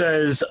Wilson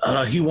says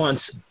he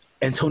wants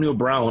Antonio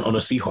Brown on the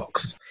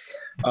Seahawks.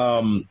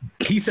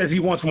 He says he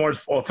wants more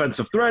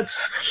offensive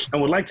threats and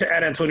would like to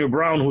add Antonio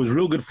Brown, who is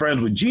real good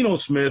friends with Geno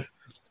Smith,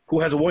 who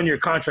has a 1-year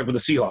contract with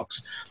the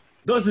Seahawks.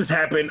 Does this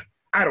happen?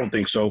 I don't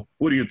think so.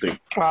 What do you think?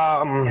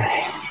 Damn.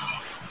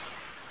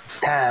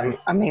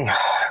 I mean, I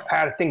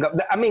had to think of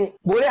that. I mean,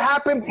 would it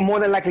happen? More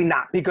than likely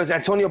not, because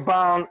Antonio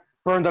Brown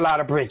burned a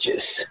lot of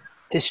bridges.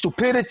 His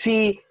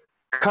stupidity,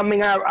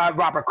 coming out at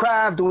Robert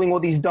Kraft, doing all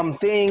these dumb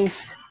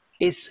things,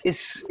 it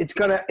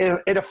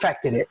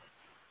affected it.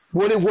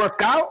 Would it work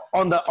out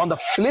on the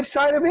flip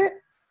side of it?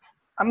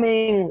 I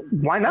mean,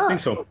 why not?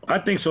 I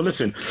think so.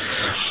 Listen,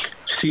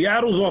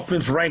 Seattle's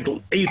offense ranked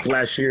 8th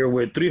last year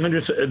with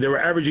 300. They were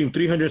averaging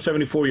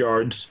 374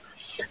 yards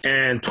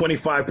and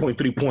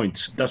 25.3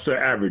 points. That's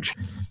their average.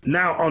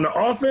 Now, on the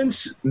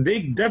offense,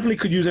 they definitely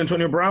could use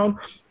Antonio Brown,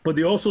 but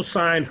they also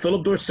signed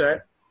Philip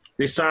Dorsett.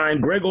 They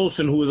signed Greg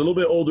Olsen, who is a little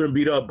bit older and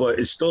beat up, but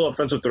is still an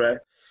offensive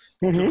threat,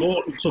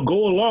 to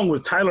go along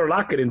with Tyler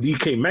Lockett and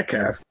DK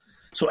Metcalf.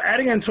 So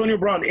adding Antonio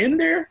Brown in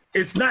there,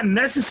 it's not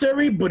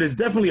necessary, but it's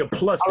definitely a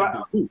plus.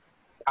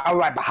 All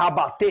right, but how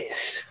about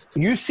this?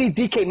 You see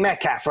DK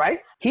Metcalf,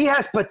 right? He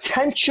has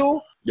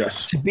potential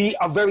to be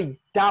a very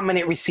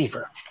dominant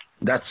receiver.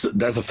 That's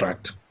a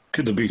fact.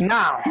 Could be.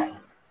 Now,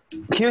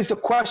 here's the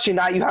question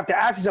that you have to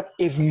ask yourself.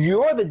 If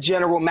you're the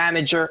general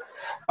manager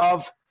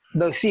of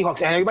the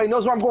Seahawks, and everybody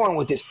knows where I'm going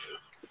with this.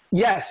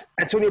 Yes,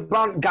 Antonio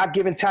Brown,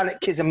 God-given talent,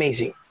 kid's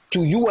amazing.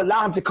 Do you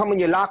allow him to come in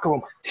your locker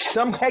room,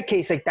 some head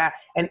case like that,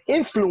 and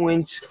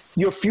influence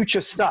your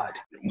future stud?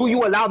 Do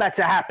you allow that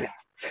to happen?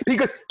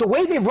 Because the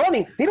way they're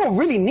running, they don't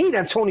really need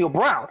Antonio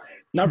Brown.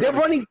 They're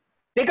running.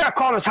 They got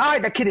Carlos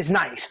Hyde. That kid is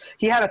nice.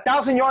 He had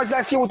 1,000 yards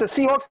last year with the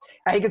Seahawks,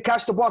 and he could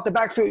catch the ball at the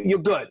backfield. You're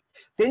good.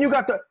 Then you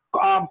got the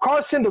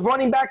Carson, the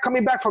running back,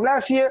 coming back from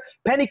last year.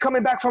 Penny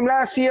coming back from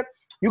last year.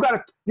 You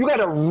got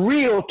a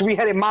real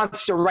three-headed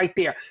monster right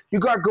there. You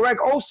got Greg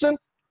Olsen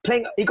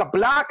playing. He got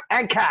block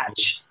and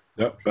catch.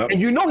 Yep. And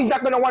he's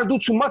not going to want to do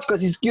too much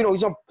because he's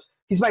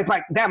like,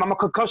 damn, I'm a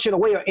concussion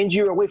away or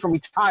injury away from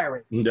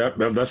retiring. Yep,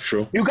 that's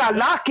true. You got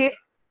Lockett,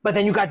 but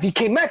then you got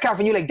DK Metcalf,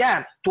 and you're like,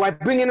 damn, do I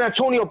bring in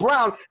Antonio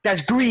Brown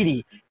that's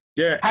greedy?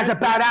 Yeah. Has a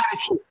bad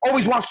attitude,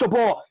 always wants the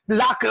ball,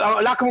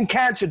 locker room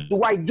cancer.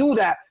 Do I do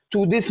that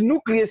to this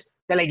nucleus?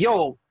 They're like,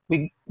 yo,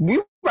 we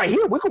right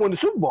here, we can win the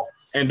Super Bowl.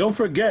 And don't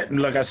forget,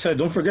 like I said,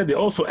 they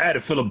also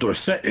added Philip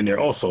Dorsett in there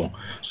also.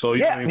 So,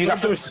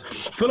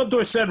 Philip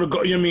Dorsett,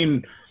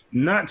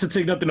 not to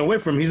take nothing away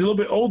from him, he's a little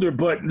bit older,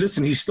 but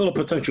listen, he's still a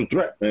potential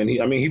threat, man.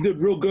 He did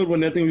real good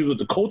when he was with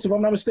the Colts, if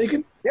I'm not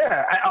mistaken.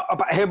 Yeah,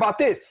 I hear about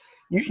this.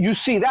 You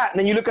see that, and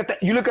then you look at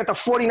the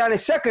 49ers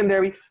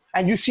secondary,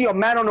 and you see a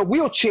man on a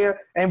wheelchair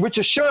and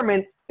Richard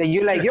Sherman, then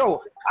you're like,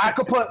 yo, I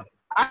could put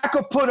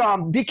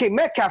DK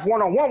Metcalf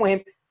one-on-one with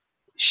him,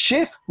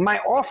 shift my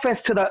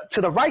offense to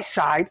the right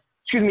side,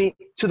 to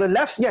the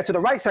left, to the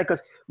right side,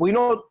 because we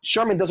know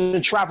Sherman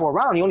doesn't travel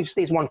around. He only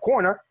stays one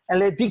corner, and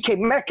let DK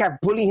Metcalf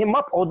bully him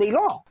up all day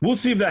long. We'll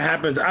see if that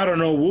happens. I don't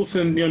know.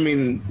 Wilson,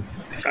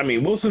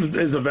 Wilson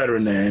is a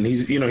veteran, man.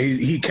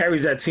 He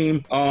carries that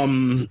team.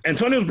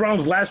 Antonio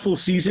Brown's last full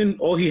season,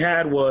 all he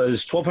had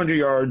was 1,200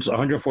 yards,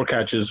 104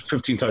 catches,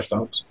 15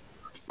 touchdowns.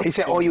 He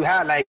said, "Oh, you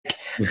had like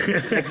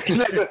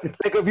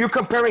if you're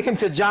comparing him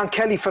to John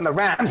Kelly from the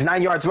Rams,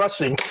 9 yards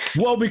rushing."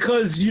 Well,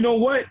 because you know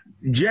what?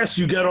 Yes,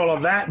 you get all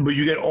of that, but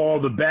you get all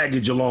the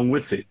baggage along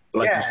with it.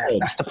 Like you said.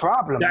 That's the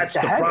problem. That's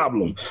the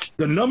problem.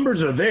 The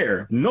numbers are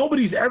there.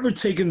 Nobody's ever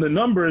taken the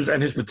numbers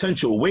and his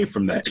potential away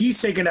from that. He's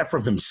taking that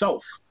from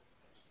himself.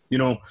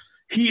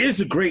 He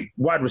is a great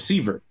wide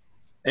receiver,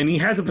 and he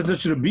has the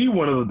potential to be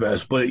one of the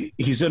best, but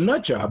he's a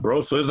nut job,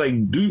 bro. So it's like,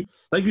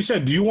 like you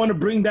said, do you want to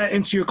bring that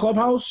into your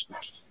clubhouse?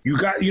 You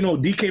got,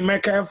 DK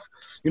Metcalf,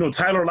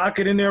 Tyler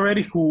Lockett in there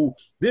already, who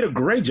did a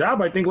great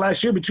job, I think,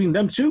 last year between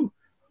them two.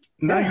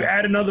 Now you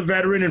add another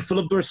veteran in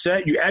Philip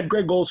Dorsett. You add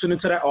Greg Olsen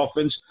into that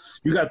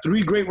offense. You got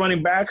 3 great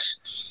running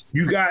backs.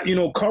 You got,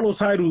 Carlos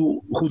Hyde,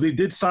 who they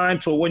did sign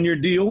to a 1-year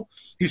deal.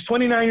 He's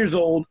 29 years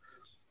old,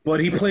 but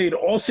he played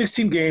all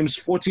 16 games,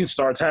 14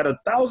 starts, had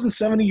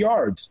 1,070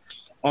 yards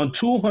on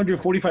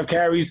 245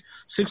 carries,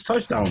 6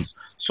 touchdowns.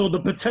 So the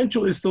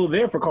potential is still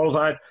there for Carlos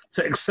Hyde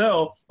to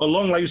excel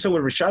along, like you said,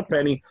 with Rashad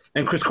Penny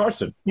and Chris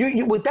Carson.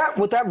 You with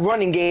that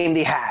running game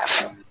they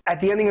have at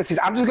the ending of the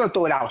season, I'm just going to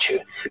throw it out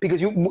here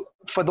because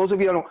for those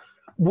of you that don't know,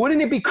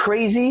 wouldn't it be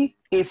crazy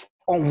if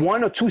on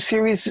 1 or 2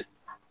 series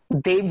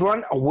they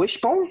run a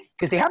wishbone?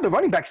 Because they have the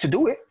running backs to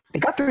do it. They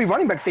got 3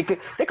 running backs. They could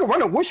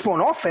run a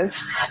wishbone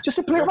offense just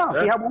to play around,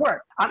 see how it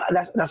works.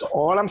 That's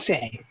all I'm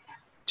saying.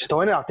 Just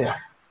throwing it out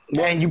there.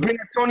 And you bring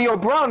Antonio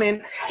Brown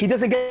in, he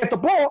doesn't get the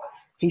ball.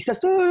 He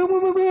starts a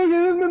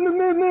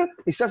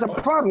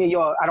problem.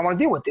 Yo, I don't want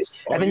to deal with this.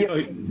 And then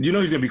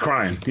he's gonna be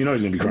crying.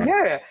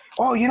 Yeah.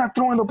 Oh, you're not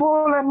throwing the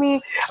ball at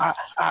me.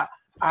 I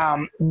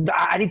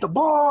need the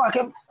ball. I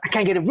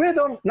can't get a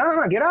rhythm.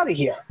 No, get out of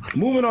here.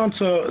 Moving on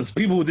to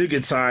people who did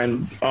get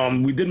signed.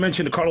 We did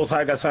mention that Carlos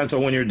Hyde got signed to a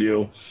 1-year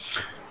deal.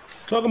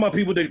 Talking about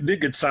people that did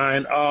get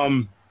signed.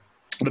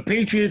 The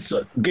Patriots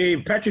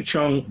gave Patrick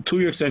Chung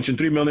 2-year extension,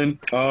 $3 million.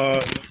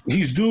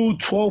 He's due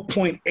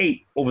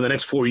 12.8 over the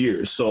next 4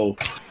 years. So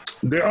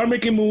they are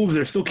making moves.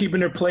 They're still keeping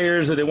their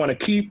players that they want to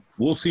keep.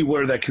 We'll see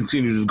where that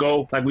continues to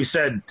go. Like we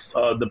said,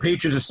 the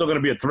Patriots are still going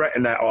to be a threat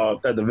in that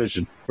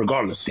division,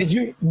 regardless. Did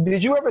you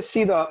ever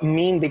see the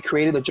meme they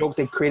created, the joke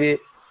they created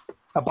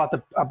about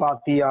the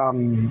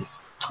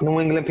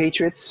New England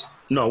Patriots?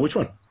 No, which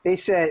one? They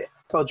said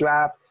for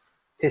draft,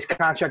 his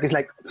contract is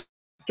like,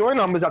 throwing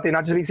numbers out there,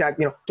 not just exact,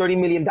 $30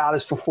 million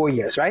for 4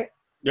 years, right?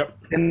 Yep.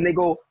 And they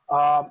go,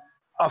 a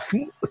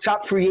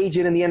top free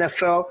agent in the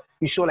NFL,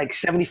 you saw like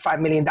 $75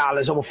 million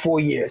over 4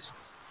 years.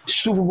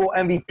 Super Bowl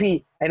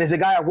MVP, and there's a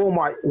guy at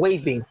Walmart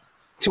waving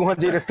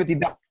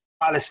 $250,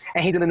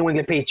 and he's in the New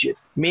England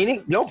Patriots.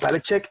 Meaning,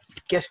 Belichick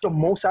gets the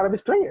most out of his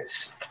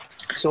players.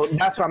 So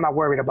that's why I'm not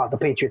worried about the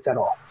Patriots at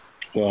all.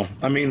 Well,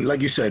 I mean,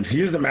 like you said,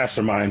 he is the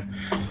mastermind.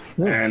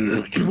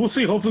 And we'll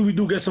see. Hopefully we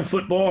do get some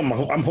football.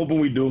 I'm hoping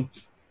we do.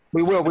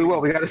 We will.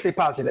 We got to stay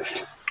positive.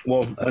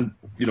 Well,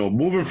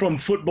 moving from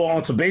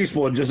football to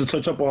baseball, just to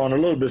touch up on a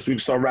little bit so we can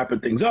start wrapping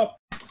things up.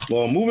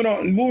 Well, moving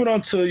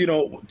on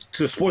to,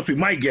 to sports we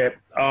might get.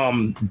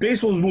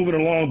 Baseball is moving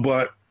along,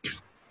 but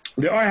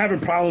they are having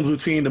problems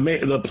between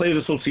the Players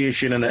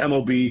Association and the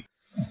MLB.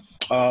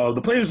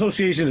 The Players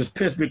Association is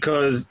pissed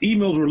because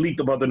emails were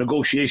leaked about the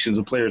negotiations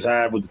the players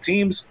have with the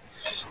teams,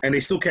 and they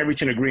still can't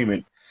reach an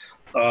agreement.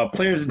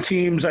 Players and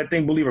teams, I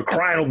think, are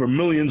crying over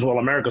millions while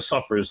America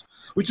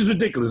suffers, which is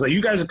ridiculous. Like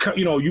you guys are,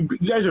 you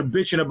guys are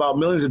bitching about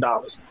millions of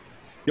dollars.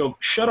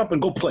 Shut up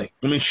and go play.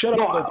 I mean, shut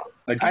up.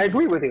 I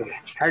agree with you.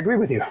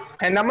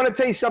 And I'm gonna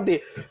tell you something.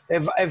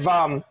 If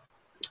I'm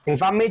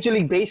Major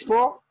League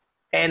Baseball,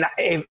 and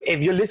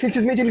if you're listening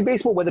to Major League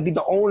Baseball, whether it be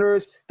the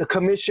owners, the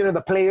commissioner, the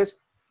players,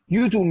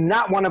 you do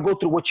not want to go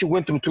through what you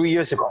went through 3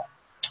 years ago.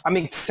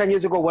 10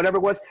 years ago, whatever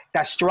it was,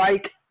 that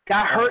strike.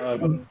 That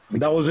hurt.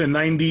 That was in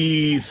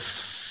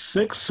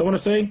 96, I want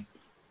to say.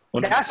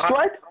 That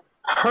strike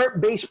hurt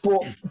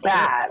baseball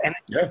bad.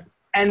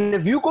 And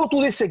if you go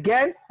through this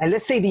again, and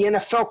let's say the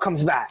NFL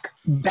comes back,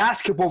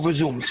 basketball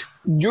resumes,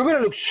 you're going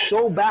to look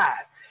so bad.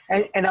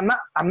 And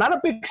I'm not a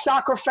big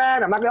soccer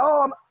fan. I'm not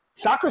going,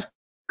 soccer's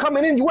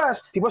coming in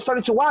U.S. People are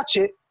starting to watch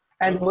it.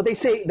 And what they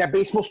say, that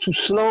baseball's too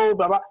slow,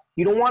 blah, blah.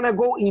 You don't want to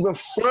go even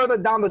further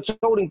down the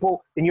totem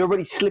pole than you're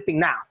already slipping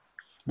now.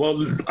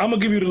 Well, I'm going to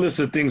give you the list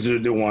of things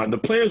that they want. The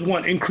players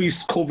want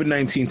increased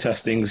COVID-19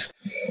 testings.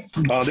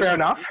 Fair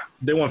enough.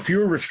 They want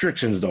fewer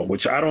restrictions, though,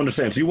 which I don't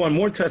understand. So you want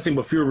more testing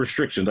but fewer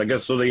restrictions, I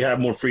guess, so they have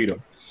more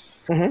freedom.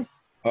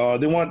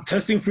 Mm-hmm. They want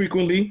testing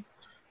frequently,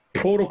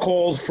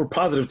 protocols for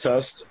positive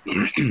tests,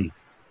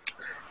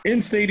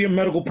 in-stadium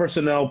medical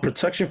personnel,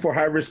 protection for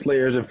high-risk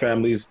players and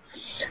families,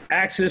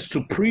 access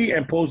to pre-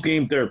 and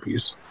post-game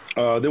therapies.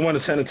 They want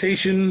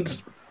sanitation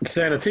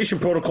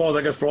protocols,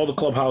 I guess, for all the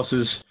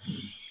clubhouses.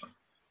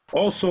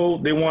 Also,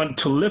 they want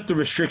to lift the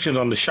restrictions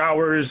on the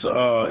showers,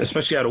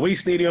 especially at away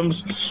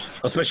stadiums,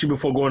 especially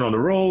before going on the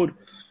road,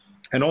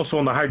 and also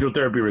on the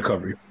hydrotherapy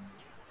recovery.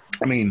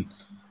 I mean,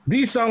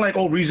 these sound like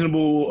all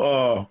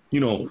reasonable,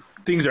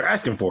 things they're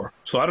asking for.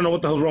 So I don't know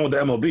what the hell's wrong with the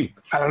MLB.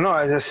 I don't know.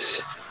 I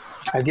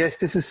guess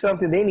this is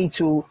something they need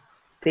to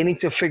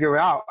figure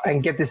out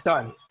and get this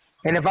done.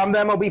 And if I'm the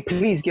MLB,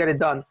 please get it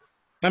done.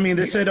 I mean,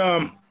 they said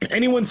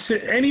anyone,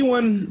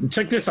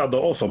 check this out,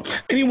 though, also.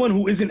 Anyone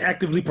who isn't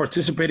actively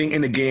participating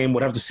in the game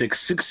would have to sit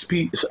 6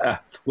 feet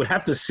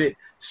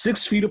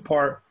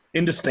apart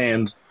in the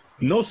stands,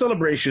 no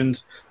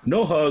celebrations,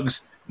 no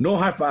hugs, no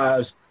high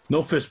fives,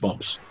 no fist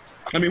bumps.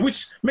 I mean,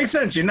 which makes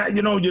sense. You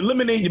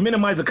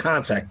minimize the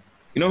contact,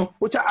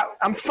 Which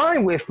I'm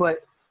fine with,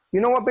 but you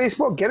know what,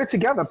 baseball? Get it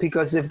together,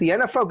 because if the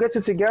NFL gets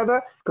it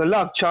together, good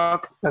luck,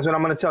 Chuck. That's what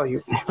I'm going to tell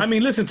you. I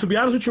mean, listen, to be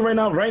honest with you right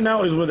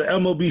now is where the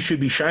MLB should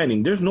be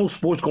shining. There's no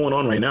sports going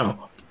on right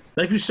now.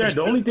 Like you said,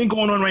 the only thing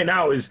going on right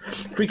now is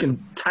freaking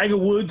Tiger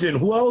Woods and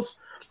who else?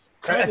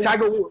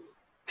 Tiger Woods,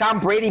 Tom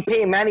Brady,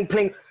 Peyton Manning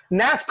playing.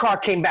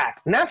 NASCAR came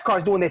back.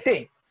 NASCAR's doing their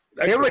thing.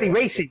 They're already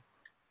racing.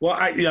 Well,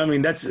 I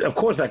mean, that's of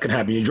course that could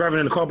happen. You're driving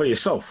in the car by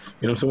yourself.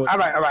 You know what I'm saying? All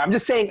right. I'm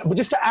just saying, but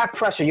just to add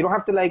pressure. You don't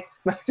have to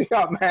mess it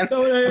up, man.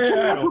 No,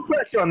 yeah. Put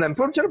pressure on them.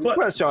 Put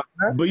pressure on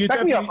them. But you're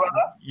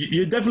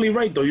definitely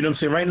right, though. You know what I'm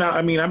saying? Right now,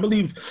 I mean, I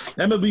believe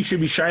MLB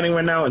should be shining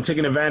right now and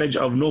taking advantage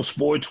of no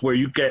sports where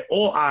you get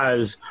all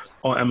eyes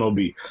on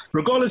MLB.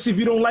 Regardless if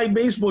you don't like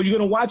baseball, you're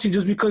gonna watch it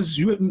just because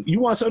you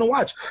want something to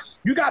watch.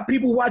 You got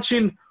people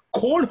watching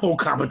cornhole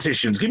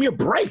competitions. Give me a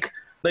break.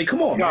 Like,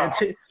 come on, man.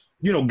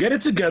 Get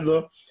it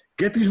together.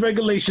 Get these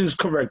regulations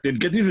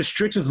corrected. Get these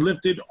restrictions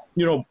lifted,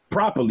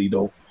 properly,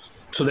 though,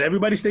 so that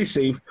everybody stays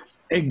safe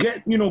and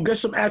get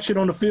some action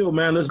on the field,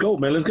 man. Let's go,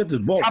 man. Let's get this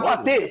ball. How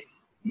about this?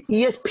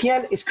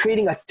 ESPN is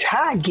creating a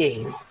tag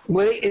game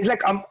where it's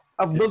like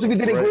those of you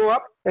didn't grow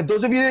up. If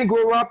those of you didn't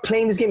grow up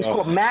playing this game, it's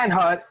called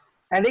Manhunt,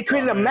 and they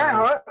created a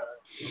Manhunt,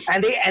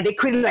 and they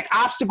created like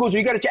obstacles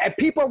where you got to check, and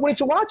people are willing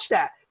to watch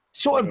that.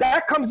 So if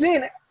that comes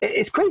in,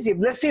 it's crazy.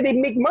 Let's say they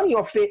make money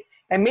off it.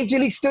 And Major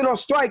League still on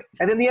strike,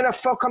 and then the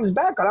NFL comes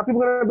back. A lot of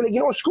people are going to be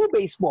like, screw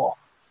baseball.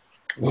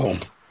 Well,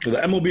 the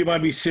MLB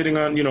might be sitting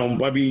on,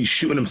 might be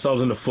shooting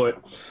themselves in the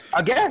foot.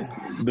 Again.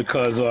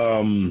 Because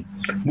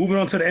moving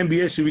on to the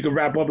NBA, so we can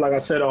wrap up, like I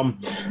said,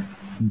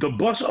 the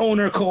Bucks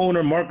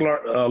co-owner, Mark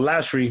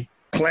Lasry,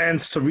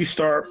 plans to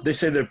restart. They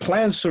say their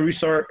plans to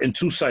restart in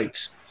 2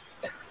 sites.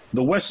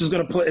 The West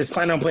is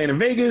planning on playing in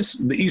Vegas.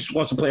 The East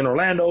wants to play in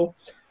Orlando.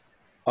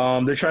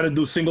 They're trying to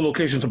do single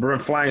locations to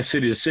prevent flying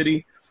city to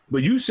city.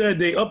 But you said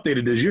they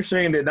updated this. You're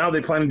saying that now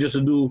they're planning just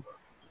to do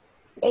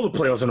all the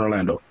playoffs in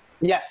Orlando.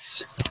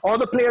 Yes. All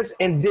the players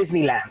in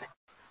Disneyland.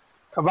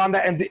 Around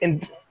that.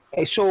 And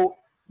so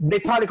they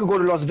probably could go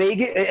to Las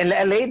Vegas. In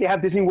L.A., they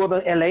have Disney World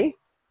in L.A.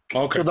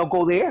 Okay. So they'll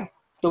go there.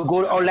 They'll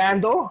go to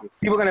Orlando.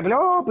 People are going to be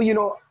like,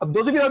 but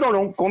those of you that don't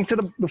know, going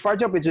to before I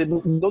jump into it,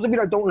 those of you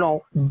that don't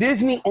know,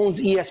 Disney owns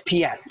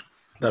ESPN.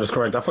 That is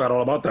correct. I forgot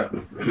all about that.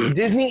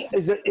 Disney,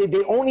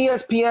 they own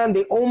ESPN.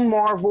 They own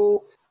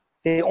Marvel.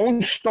 They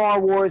own Star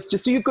Wars,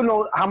 just so you can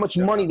know how much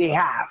money they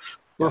have.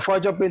 Before I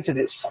jump into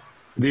this,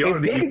 they are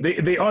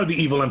the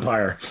evil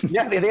empire.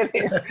 Yeah, they're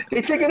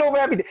taking over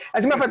everything.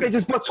 As a matter of fact, they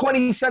just bought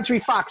 20th Century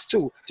Fox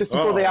too, just to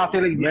throw they out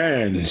there.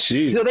 Man,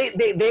 jeez. So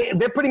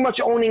they're pretty much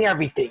owning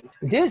everything.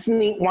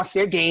 Disney wants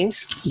their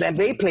games, their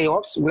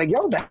playoffs. We're like,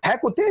 yo, the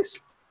heck with this?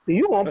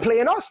 You won't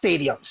play in our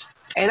stadiums,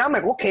 and I'm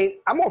like, okay,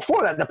 I'm all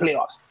for that. The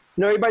playoffs.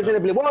 Everybody's gonna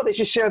be like, well, they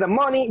should share the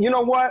money. You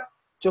know what?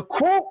 To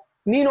quote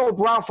Nino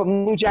Brown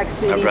from New Jack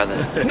City,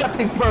 it's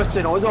nothing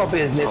personal, it's all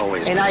business.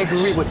 I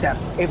agree with them.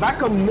 If I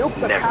could milk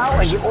the cow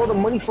and get all the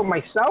money for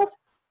myself,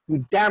 you're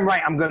damn right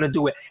I'm going to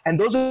do it. And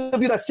those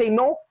of you that say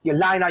no, you're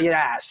lying out your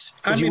ass.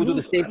 You will do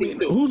the same thing.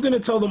 Who's going to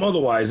tell them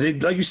otherwise?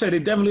 Like you said, they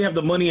definitely have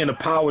the money and the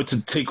power to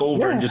take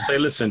over and just say,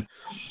 listen,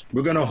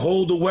 we're going to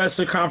hold the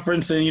Western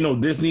Conference in,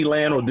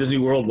 Disneyland or Disney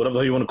World,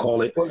 whatever you want to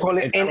call it. We'll call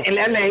it in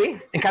LA,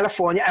 in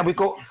California, and we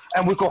go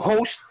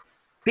host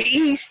the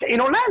East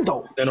in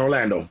Orlando. In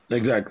Orlando,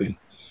 exactly.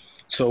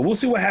 So we'll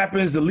see what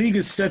happens. The league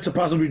is set to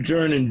possibly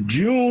adjourn in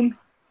June.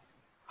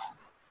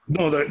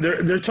 No,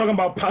 they're talking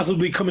about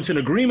possibly coming to an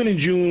agreement in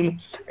June,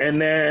 and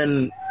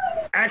then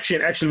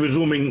action actually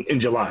resuming in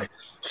July.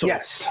 So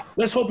yes,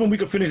 let's hope we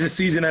can finish the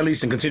season at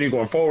least and continue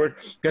going forward.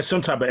 Get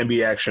some type of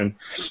NBA action.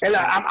 And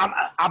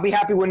I'll be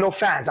happy with no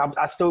fans.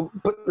 I still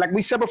put, like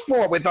we said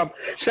before with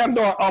Sam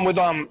with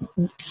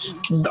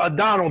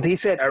Donald. He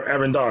said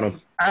Aaron Donald.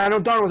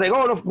 Aaron Donald was like,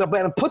 oh,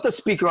 no, put the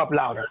speaker up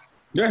louder.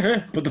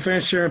 Yeah, put the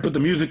fans sharing, put the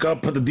music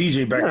up, put the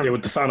DJ back there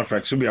with the sound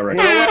effects. She'll be all right.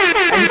 You know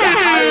what? And we can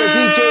hire a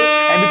DJ,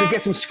 and we can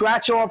get some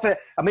scratch off it,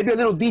 or maybe a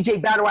little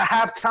DJ battle at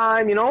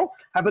halftime.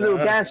 Have a little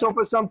dance off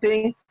or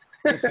something.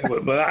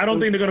 But I don't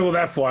think they're gonna go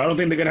that far. I don't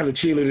think they're gonna have the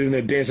cheerleaders in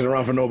there dancing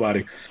around for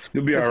nobody.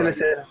 You'll be all right.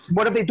 Listen.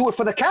 What if they do it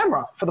for the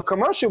camera, for the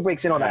commercial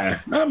breaks and all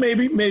that?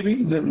 Maybe.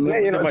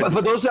 Yeah,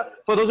 for those are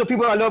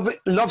people that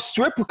love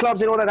strip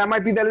clubs and all that, that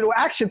might be their little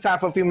action time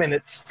for a few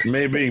minutes.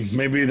 Maybe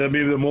that'll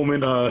be the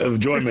moment of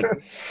enjoyment.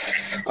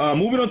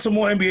 Moving on to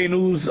more NBA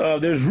news.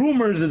 There's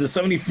rumors that the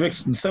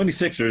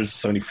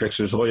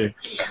 76ers. Oh yeah,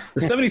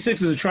 the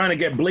 76ers are trying to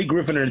get Blake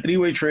Griffin in a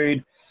 3-way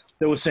trade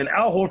that would send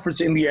Al Horford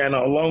to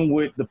Indiana along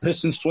with the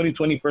Pistons'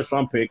 2020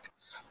 first-round pick,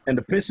 and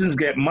the Pistons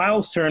get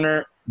Miles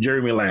Turner,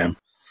 Jeremy Lamb.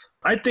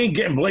 I think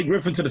getting Blake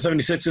Griffin to the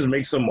 76ers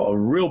makes him a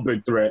real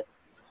big threat.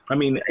 I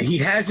mean, he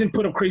hasn't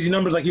put up crazy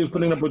numbers like he was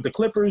putting up with the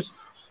Clippers,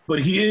 but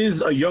he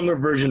is a younger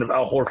version of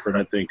Al Horford,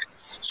 I think.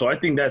 So I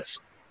think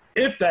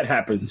if that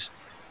happens,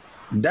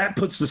 that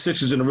puts the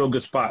Sixers in a real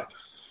good spot,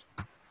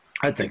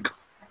 I think.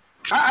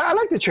 I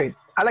like the trade.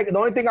 The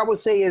only thing I would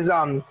say is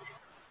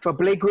for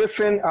Blake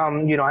Griffin, I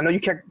know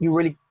you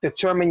really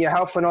determine your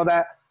health and all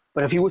that,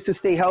 but if he was to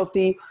stay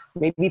healthy,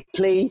 maybe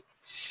play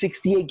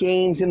 68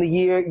 games in the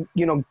year,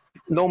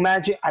 low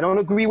management. I don't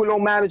agree with low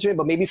management,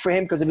 but maybe for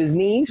him because of his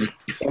knees,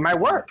 it might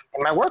work.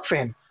 It might work for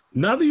him.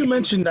 Now that you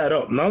mentioned that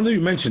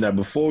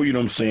before,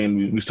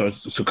 we start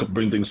to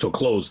bring things to a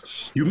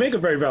close, you make a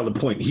very valid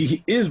point.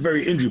 He is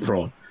very injury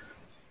prone.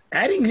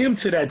 adding him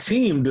to that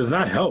team does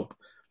not help.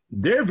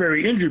 They're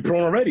very injury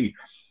prone already.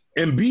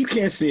 Embiid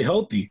can't stay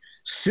healthy.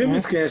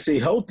 Simmons can't stay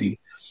healthy.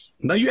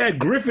 Now you add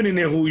Griffin in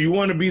there, who you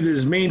want to be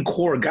this main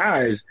core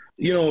guys.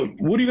 You know,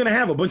 what are you going to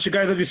have? A bunch of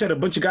guys, like you said, a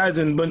bunch of guys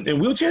in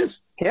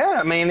wheelchairs?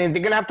 Yeah, I mean, they're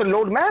going to have to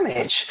load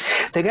manage.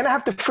 They're going to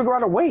have to figure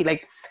out a way.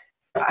 Like,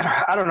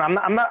 I don't know.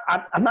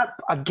 I'm not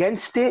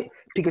against it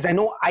because I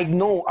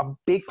know a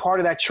big part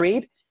of that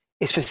trade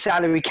is for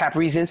salary cap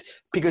reasons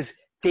because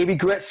they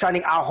regret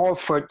signing Al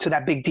Horford to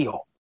that big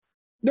deal.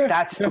 Yeah,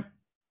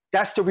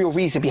 that's the real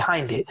reason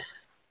behind it.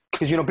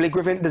 Because, you know, Blake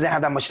Griffin doesn't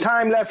have that much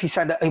time left.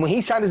 When he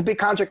signed his big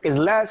contract, it's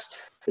less.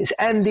 It's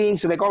ending.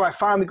 So they're like, all right,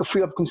 fine, we can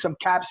free up some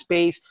cap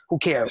space. Who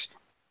cares?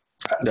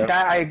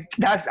 I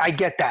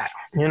get that,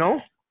 you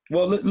know?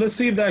 Well, let's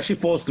see if that actually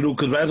falls through,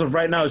 because as of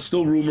right now, it's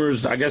still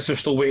rumors. I guess they're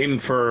still waiting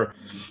for,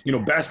 you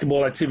know,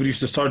 basketball activities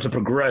to start to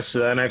progress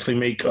and actually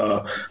make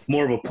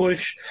more of a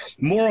push.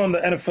 More on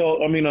the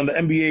on the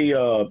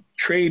NBA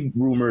trade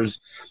rumors.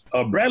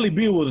 Bradley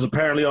Beal was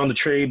apparently on the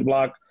trade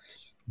block,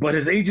 but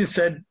his agent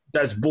said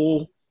that's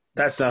bull.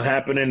 That's not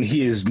happening.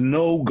 He is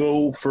no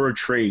go for a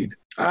trade.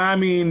 I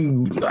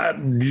mean,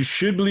 you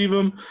should believe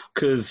him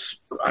because,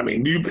 I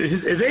mean,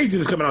 his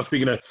agent is coming out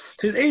speaking of.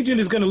 His agent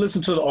is going to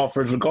listen to the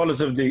offers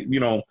regardless of he's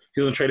on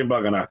the trading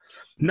block or not.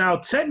 Now,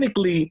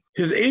 technically,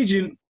 his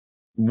agent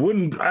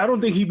I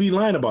don't think he'd be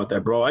lying about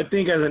that, bro. I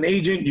think as an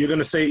agent, you're going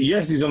to say,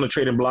 yes, he's on the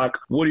trading block.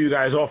 What are you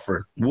guys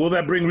offering? Will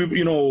that bring,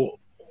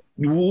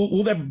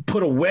 will that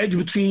put a wedge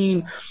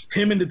between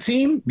him and the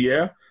team?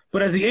 Yeah.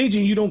 But as the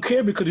agent, you don't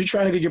care because you're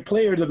trying to get your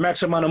player the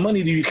max amount of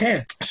money that you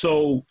can.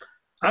 So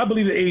I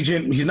believe the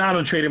agent, he's not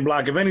on trading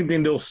block. If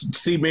anything, they'll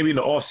see maybe in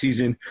the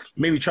offseason,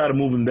 maybe try to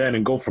move him then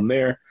and go from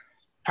there.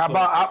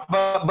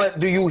 But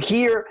do you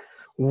hear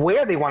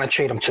where they want to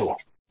trade him to?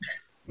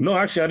 No,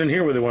 actually, I didn't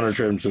hear where they want to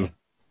trade him to.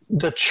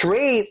 The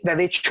trade that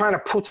they're trying to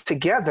put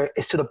together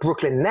is to the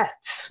Brooklyn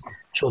Nets.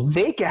 So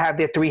they can have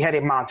their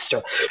three-headed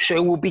monster. So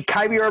it will be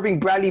Kyrie Irving,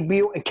 Bradley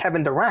Beal, and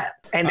Kevin Durant.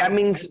 And that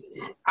means,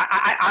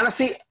 I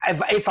honestly,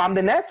 if I'm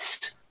the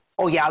Nets,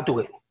 I'll do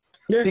it.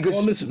 Yeah, because,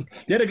 well, listen,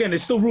 yet again,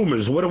 it's still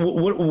rumors. What are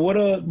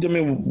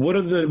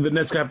the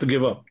Nets gonna have to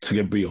give up to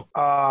get Beal?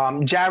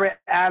 Jarrett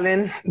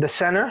Allen, the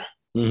center.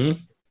 Mm-hmm.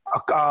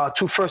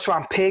 2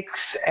 first-round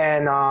picks,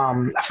 and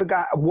I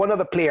forgot one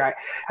other player.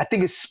 I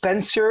think it's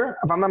Spencer,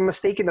 if I'm not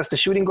mistaken. That's the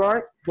shooting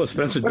guard. What,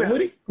 Spencer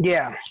Dinwiddie?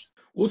 Yeah.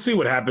 We'll see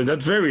what happens.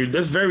 That's very,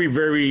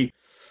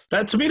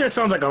 that to me, that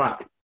sounds like a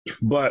lot.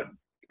 But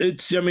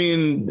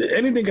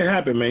anything can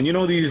happen, man. You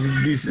know, these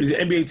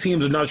NBA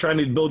teams are now trying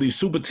to build these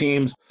super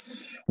teams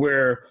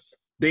where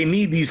they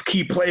need these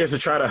key players to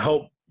try to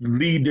help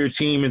lead their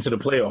team into the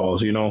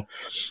playoffs. You know,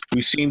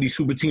 we've seen these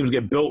super teams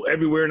get built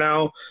everywhere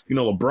now. You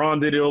know,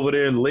 LeBron did it over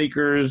there in the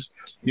Lakers,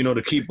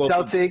 to keep up.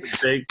 Celtics.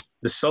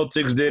 The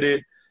Celtics did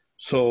it.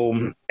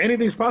 So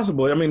anything's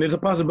possible. I mean, there's a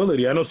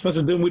possibility. I know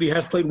Spencer Dinwiddie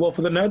has played well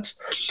for the Nets,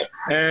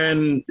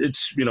 and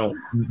it's,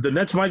 the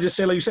Nets might just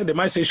say, like you said, they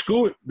might say,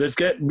 screw it, let's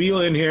get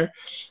Beal in here.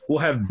 We'll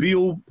have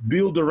Beal,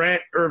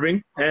 Durant,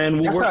 Irving, and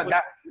we'll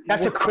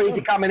that's a crazy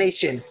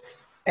combination.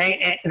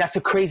 And that's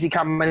a crazy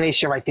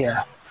combination right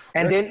there.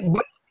 And then,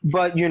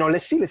 but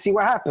let's see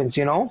what happens.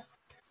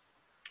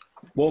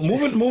 Well,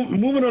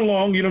 moving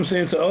along,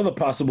 to other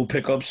possible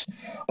pickups.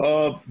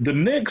 The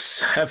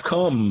Knicks have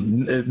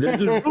come.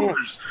 There's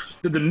rumors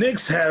that the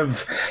Knicks have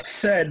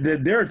said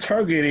that they're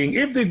targeting,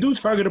 if they do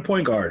target a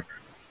point guard,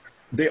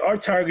 they are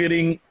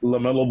targeting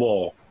LaMelo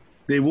Ball.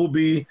 He will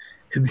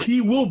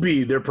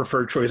be their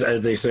preferred choice,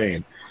 as they're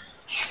saying.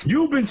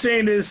 You've been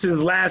saying this since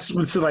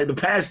the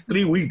past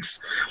 3 weeks,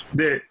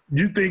 that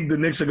you think the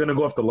Knicks are going to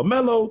go after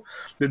LaMelo,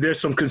 that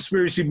there's some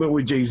conspiracy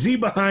with Jay-Z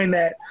behind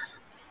that.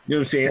 You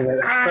know what I'm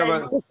saying?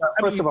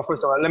 First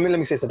of all, let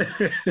me say something.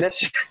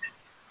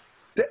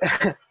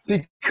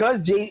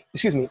 because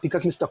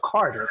Mr.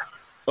 Carter.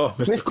 Oh,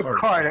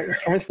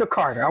 Mr.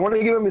 Carter. I want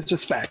to give him his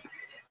respect,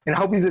 and I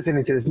hope he's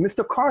listening to this.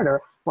 Mr.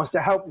 Carter wants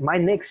to help my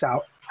Knicks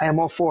out. I am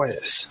all for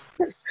this.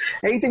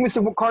 Anything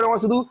Mr. Carter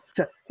wants to do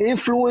to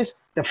influence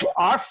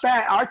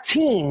our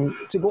team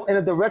to go in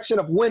a direction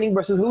of winning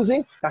versus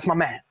losing, that's my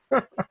man.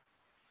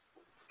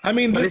 I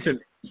mean,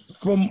 listen.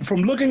 From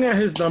looking at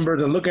his numbers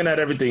and looking at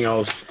everything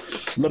else,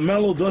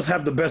 LaMelo does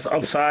have the best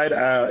upside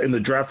in the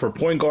draft for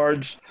point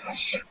guards.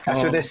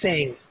 That's what they're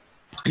saying.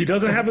 He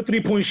doesn't have a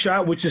 3-point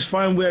shot, which is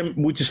fine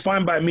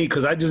by me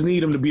because I just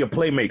need him to be a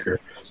playmaker.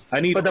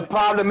 But the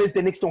problem is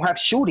the Knicks don't have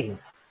shooting.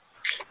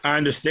 I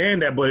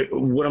understand that, but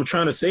what I'm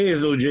trying to say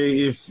is,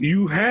 OJ, if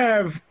you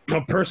have a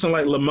person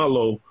like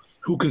LaMelo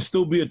who can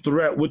still be a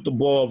threat with the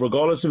ball,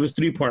 regardless of his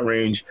 3-point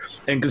range,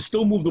 and can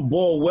still move the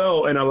ball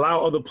well and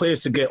allow other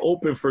players to get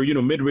open for,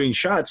 mid-range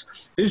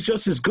shots, it's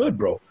just as good,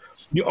 bro.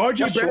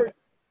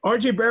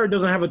 RJ Barrett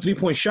doesn't have a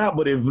 3-point shot,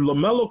 but if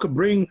LaMelo could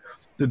bring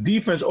the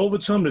defense over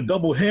to him to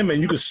double him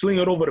and you could sling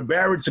it over to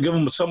Barrett to give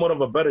him somewhat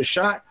of a better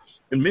shot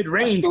in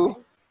mid-range,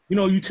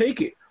 you take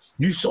it.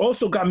 You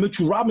also got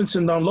Mitchell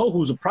Robinson down low,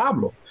 who's a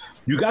problem.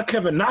 You got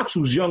Kevin Knox,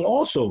 who's young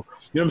also. You know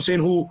what I'm saying?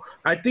 Who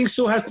I think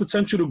still has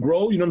potential to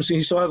grow. You know what I'm saying?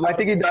 He still has. I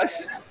think he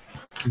does.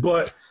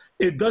 But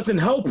it doesn't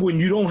help when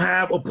you don't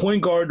have a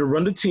point guard to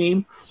run the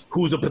team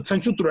who's a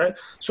potential threat.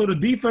 So the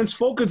defense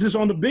focuses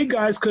on the big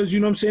guys because, you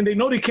know what I'm saying, they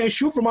know they can't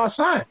shoot from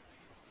outside.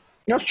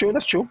 That's true.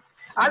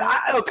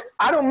 Look,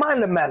 I don't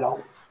mind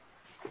LaMelo.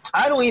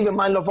 I don't even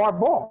mind LeVar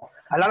Ball.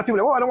 A lot of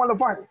people are like, I don't want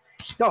LeVar.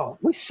 Yo,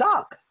 we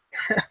suck.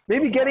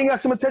 Maybe getting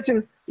us some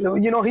attention,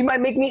 you know, he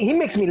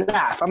makes me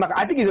laugh.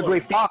 I think he's a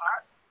great father.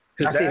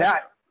 I say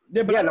that.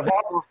 Yeah, but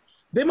LeVar.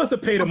 They must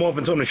have paid him off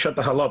and told him to shut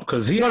the hell up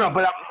because he. No,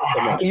 but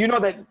you know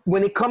that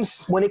when it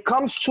comes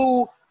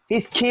to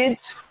his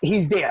kids,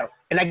 he's there,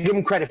 and I give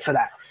him credit for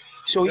that.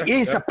 So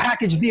it's a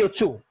package deal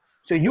too.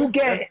 So you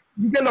get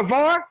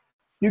LeVar,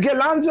 you get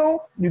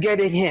Lonzo, you get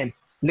him.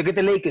 Look at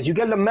the Lakers. You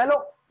get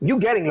LaMelo, you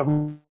getting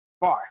LeVar.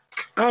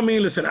 I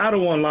mean, listen, I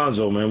don't want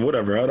Lonzo, man.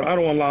 Whatever. I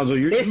don't want Lonzo.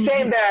 They're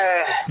saying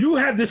that you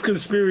have this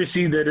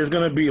conspiracy that there's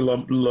gonna be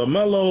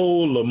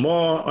LaMelo,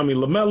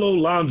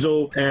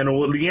 Lonzo, and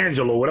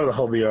LiAngelo, whatever the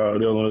hell they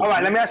are. All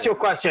right, let me ask you a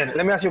question.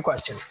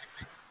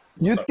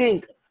 You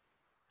think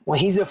when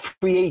he's a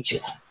free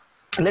agent,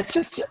 let's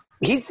just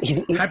he's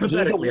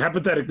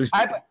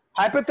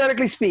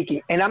hypothetically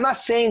speaking, and I'm not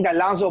saying that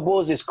Lonzo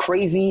Ball is this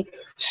crazy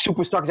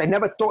superstar because I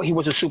never thought he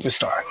was a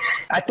superstar.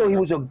 I thought he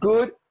was a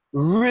good,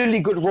 really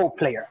good role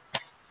player.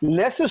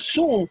 Let's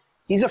assume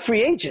he's a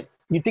free agent.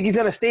 You think he's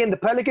going to stay in the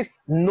Pelicans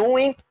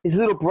knowing his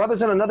little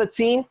brother's on another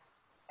team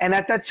and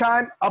at that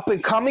time up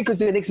and coming because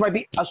the Knicks might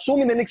be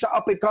assuming the Knicks are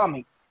up and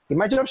coming. He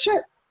might jump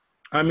shit.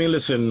 I mean,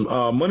 listen,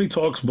 money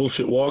talks,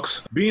 bullshit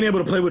walks. Being able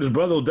to play with his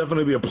brother will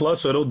definitely be a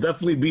plus, so it'll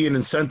definitely be an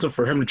incentive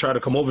for him to try to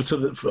come over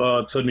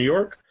to New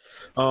York.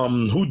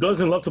 Who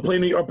doesn't love to play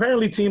New York?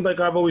 Apparently, teams,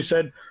 like I've always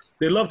said,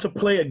 they love to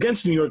play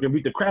against New York and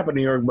beat the crap out of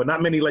New York, but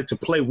not many like to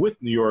play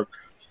with New York.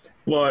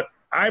 But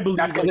I believe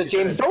that's because of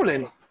James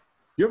Dolan.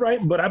 You're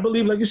right, but I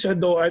believe, like you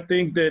said, though, I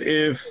think that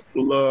if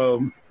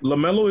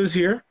LaMelo is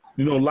here,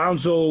 you know,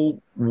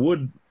 Lonzo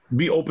would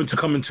be open to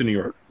coming to New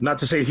York. Not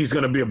to say he's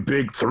going to be a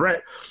big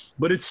threat,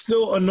 but it's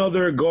still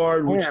another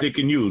guard which they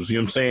can use, you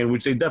know what I'm saying,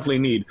 which they definitely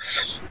need.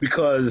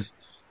 Because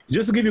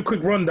just to give you a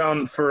quick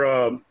rundown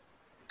for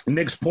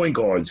Knicks point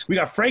guards, we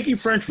got Frankie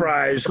French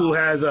Fries, who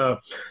is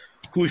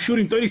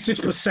shooting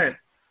 36%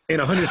 in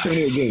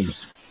 178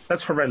 games.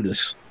 That's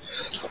horrendous.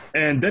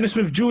 And Dennis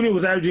Smith Jr.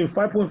 was averaging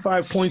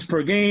 5.5 points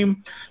per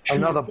game.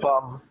 Another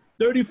bum.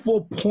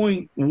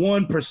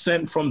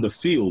 34.1% from the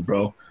field,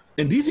 bro.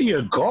 And these are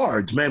your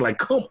guards, man. Like,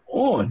 come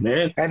on,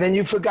 man. And then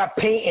you forgot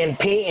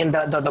Payton,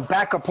 the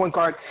backup point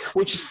guard,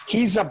 which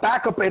he's a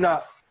backup in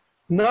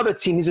another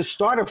team. He's a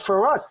starter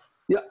for us.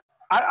 Yeah,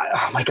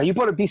 oh, my God. You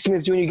brought up D.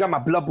 Smith Jr. You got my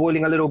blood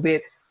boiling a little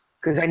bit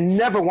because I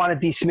never wanted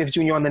D. Smith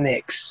Jr. on the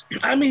Knicks.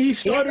 I mean, he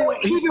started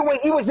 – even when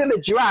he was in the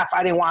draft,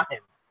 I didn't want him.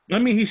 I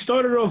mean, he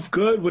started off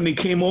good when he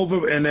came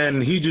over, and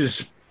then he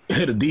just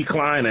hit a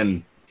decline.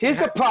 And here's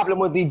the problem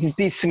with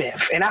D.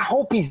 Smith, and I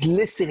hope he's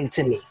listening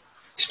to me.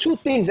 There's two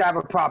things I have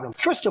a problem.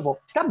 First of all,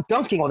 stop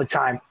dunking all the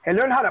time and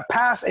learn how to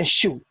pass and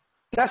shoot.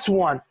 That's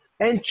one.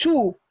 And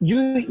two,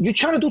 you're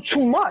trying to do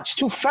too much,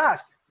 too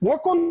fast.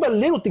 Work on the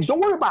little things.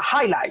 Don't worry about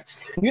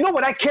highlights. You know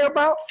what I care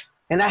about?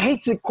 And I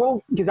hate to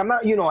quote, because I'm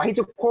not, I hate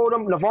to quote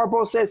him. LeVar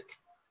Ball says,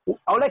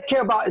 all I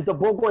care about is the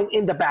ball going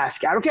in the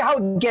basket. I don't care how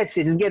it gets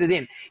it, just get it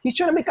in. He's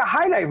trying to make a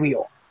highlight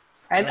reel.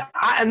 And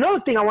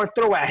another thing I want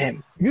to throw at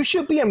him, you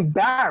should be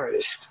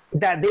embarrassed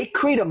that they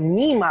create a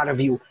meme out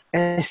of you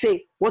and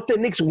say what the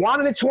Knicks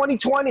wanted in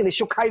 2020, they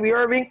show Kyrie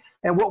Irving,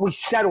 and what we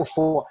settled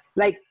for.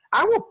 Like,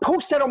 I will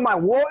post that on my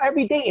wall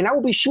every day, and I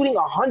will be shooting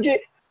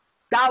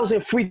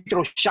 100,000 free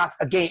throw shots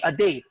a day.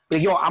 But,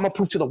 I'm going to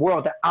prove to the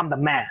world that I'm the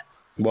man.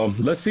 Well,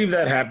 let's see if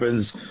that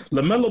happens.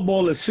 LaMelo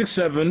Ball is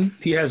 6'7".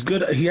 He has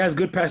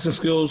good passing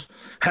skills,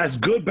 has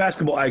good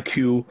basketball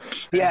IQ.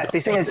 Yes, they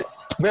say he has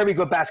very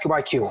good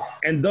basketball IQ.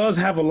 And does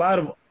have a lot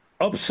of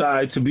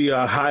upside to be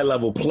a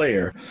high-level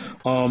player.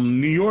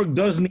 New York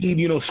does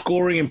need,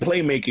 scoring and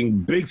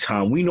playmaking big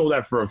time. We know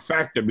that for a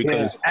factor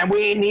because and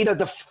we need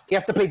he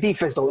has to play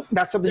defense though.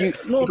 That's something you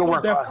can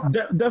work on.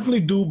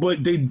 Definitely do,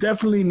 but they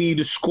definitely need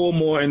to score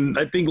more. And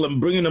I think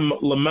bringing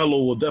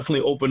LaMelo will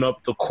definitely open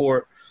up the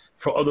court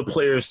for other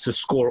players to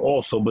score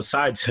also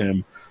besides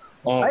him.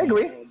 I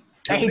agree.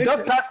 And he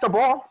does pass the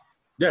ball.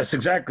 Yes,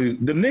 exactly.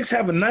 The Knicks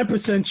have a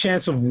 9%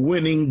 chance of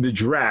winning the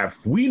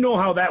draft. We know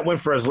how that went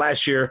for us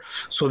last year,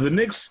 so the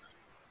Knicks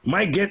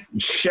might get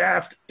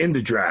shafted in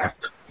the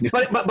draft.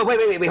 But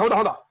wait. Hold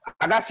on.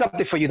 I got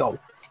something for you, though.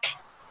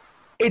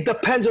 It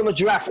depends on the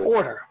draft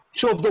order.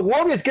 So if the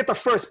Warriors get the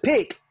first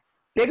pick,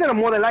 they're going to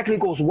more than likely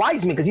go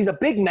Wiseman because he's a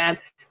big man,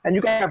 and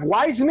you can have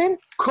Wiseman,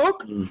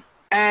 Cook,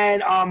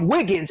 and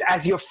Wiggins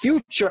as your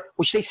future,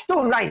 which they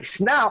still nice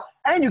now,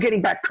 and you're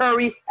getting back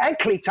Curry and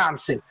Klay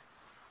Thompson.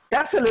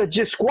 That's a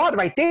legit squad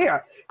right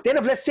there. Then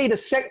if, let's say,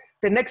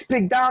 the next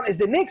pick down is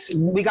the Knicks,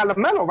 we got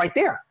LaMelo right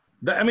there.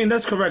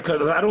 That's correct.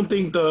 Cause I don't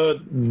think the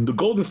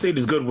Golden State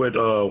is good with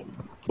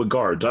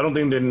guards. I don't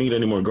think they need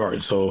any more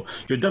guards. So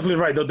you're definitely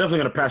right. They're definitely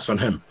going to pass on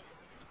him.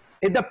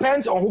 It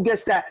depends on who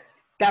gets that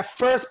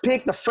first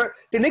pick. The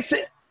Knicks,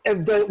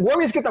 if the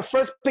Warriors get the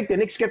first pick, the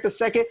Knicks get the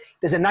second,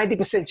 there's a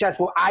 90% chance.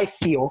 Well, I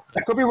feel,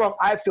 I could be wrong,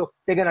 I feel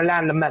they're going to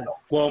land LaMelo.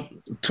 Well,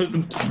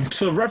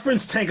 to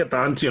reference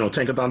Tankathon,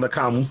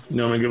 Tankathon.com, I'm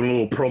going to give a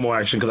little promo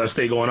action because I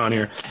stay going on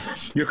here.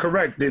 You're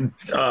correct.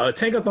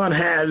 Tankathon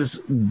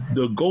has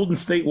the Golden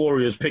State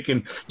Warriors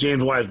picking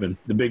James Wiseman,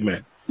 the big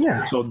man.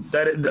 Yeah. So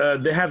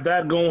that they have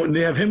that going.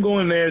 They have him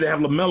going there. They have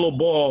LaMelo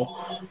Ball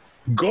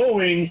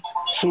going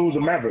to the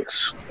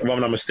Mavericks, if I'm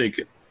not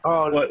mistaken.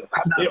 Oh, but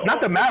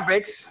not the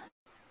Mavericks.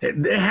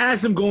 It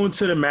has him going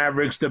to the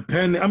Mavericks. The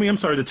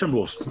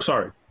Timberwolves. I'm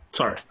sorry.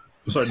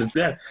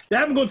 They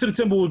haven't gone to the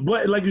Timberwolves,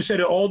 but like you said,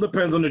 it all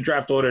depends on the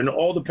draft order, and it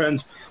all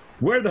depends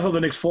where the hell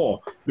the Knicks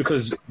fall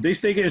because they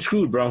stay getting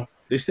screwed, bro.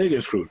 They stay getting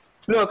screwed.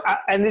 Look,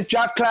 in this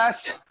draft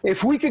class,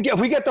 if we get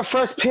the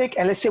first pick,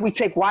 and let's say we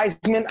take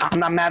Wiseman, I'm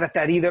not mad at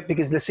that either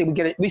because let's say we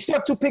get it. We still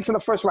have 2 picks in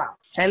the first round,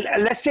 and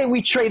let's say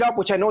we trade up,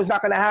 which I know is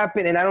not going to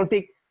happen, and I don't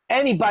think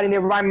anybody in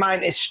their right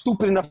mind is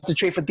stupid enough to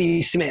trade for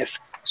D. Smith.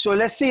 So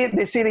let's say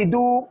they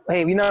do.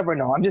 Hey, we never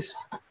know. Just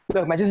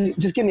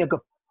give me a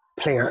good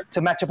player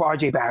to match up with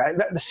RJ Barrett.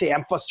 Let's say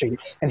I'm frustrated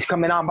and he's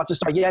coming on, I'm about to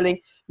start yelling.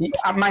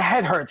 My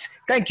head hurts.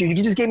 Thank you. You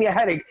just gave me a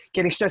headache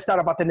getting stressed out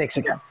about the Knicks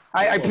again.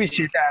 I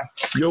appreciate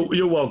that.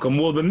 You're welcome.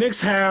 Well, the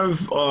Knicks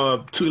have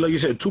 2, like you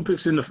said, 2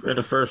 picks in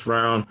the first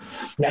round.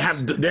 They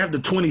have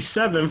the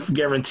 27th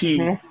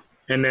guaranteed,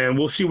 and then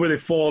we'll see where they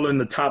fall in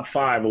the top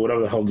 5 or whatever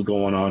the hell's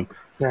going on.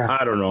 Yeah.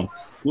 I don't know.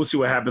 We'll see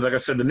what happens. Like I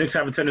said, the Knicks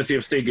have a tendency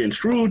of stay getting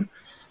screwed,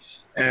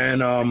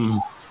 and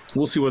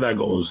we'll see where that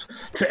goes.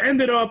 To end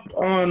it up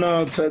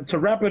on, to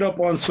wrap it up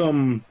on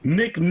some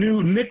Nick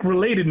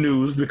related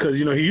news, because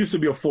he used to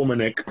be a former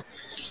Knick.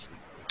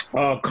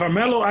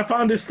 Carmelo, I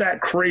found this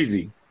stat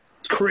crazy.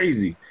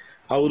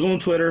 I was on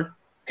Twitter,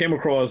 came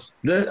across.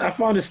 I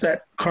found this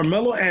stat.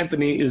 Carmelo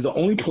Anthony is the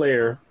only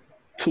player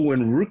to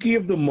win Rookie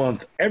of the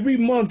Month every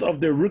month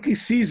of their rookie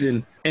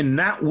season and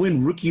not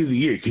win Rookie of the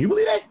Year. Can you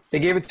believe that? They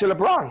gave it to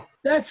LeBron.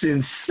 That's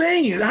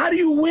insane. How do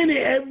you win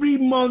it every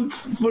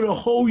month for the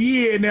whole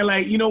year? And they're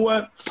like, you know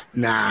what?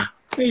 Nah.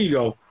 There you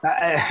go.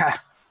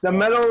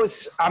 LaMelo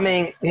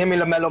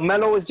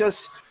is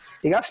just,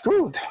 he got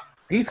screwed.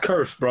 He's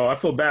cursed, bro. I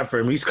feel bad for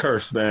him. He's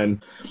cursed,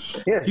 man.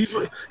 Yes.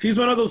 He's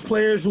one of those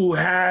players who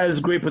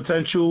has great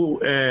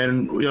potential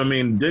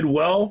and, did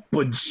well,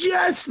 but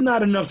just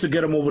not enough to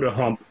get him over the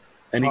hump.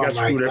 And he got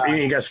screwed.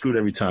 He got screwed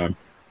every time.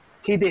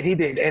 He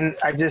did. And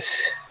I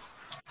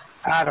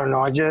don't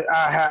know.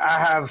 I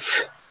have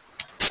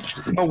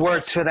no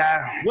words for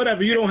that.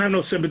 Whatever. You don't have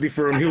no sympathy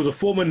for him. He was a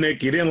former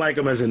Knick. You didn't like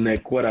him as a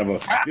Knick. Whatever.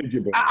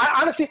 I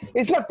honestly,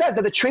 it's not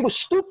that the trade was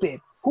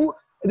stupid.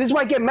 This is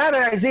why I get mad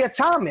at Isaiah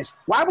Thomas.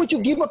 Why would you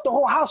give up the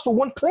whole house for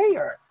one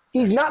player?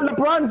 He's not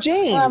LeBron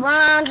James.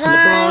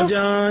 LeBron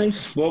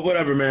James. Well,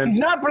 whatever, man. He's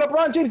not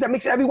LeBron James. That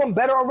makes everyone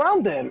better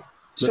around him.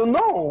 So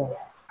no.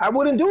 I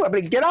wouldn't do it,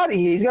 but get out of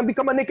here. He's going to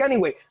become a Knick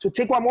anyway. So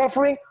take what I'm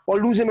offering or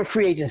lose him in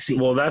free agency.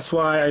 Well, that's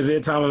why Isaiah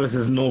Thomas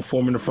is no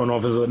form in the front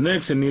office of the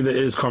Knicks, and neither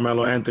is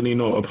Carmelo Anthony,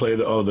 nor a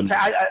player of the Knicks.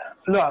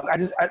 Look,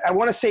 I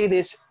want to say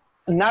this,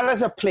 not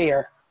as a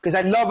player, because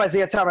I love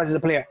Isaiah Thomas as a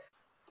player,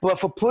 but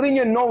for putting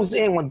your nose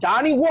in. When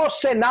Donnie Walsh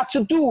said not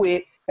to do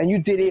it, and you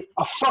did it,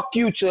 a fuck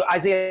you to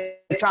Isaiah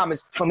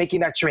Thomas for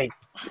making that trade.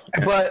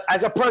 But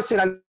as a person,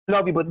 I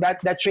love you, but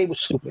that trade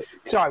was stupid.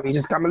 Sorry,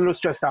 I'm a little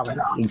stressed out right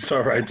now. It's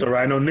all right.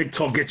 I know Knick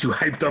talk gets you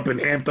hyped up and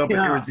amped up and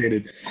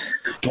irritated.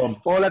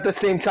 All at the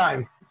same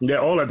time. Yeah,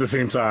 all at the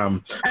same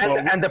time.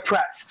 And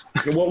depressed.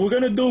 What we're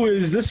going to do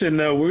is, listen,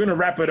 we're going to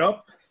wrap it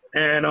up.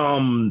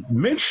 And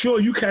make sure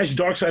you catch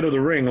Dark Side of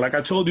the Ring. Like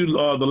I told you,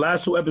 the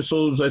last 2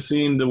 episodes I've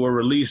seen that were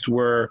released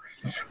were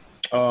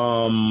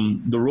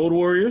The Road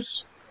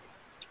Warriors.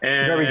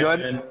 Very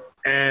good.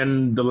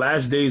 And The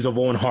Last Days of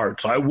Owen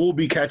Hart. So I will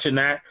be catching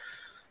that.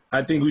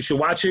 I think we should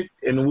watch it,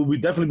 and we'll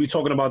definitely be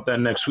talking about that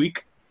next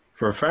week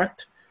for a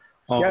fact.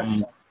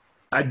 Yes.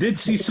 I did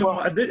see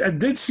I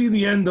did see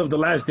the end of The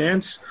Last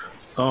Dance.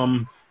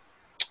 To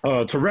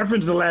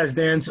reference The Last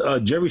Dance,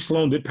 Jerry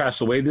Sloan did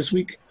pass away this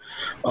week.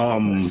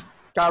 God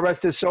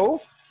rest his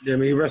soul. Yeah,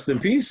 may he rest in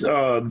peace.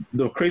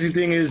 The crazy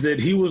thing is that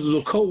he was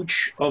the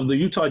coach of the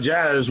Utah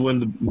Jazz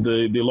when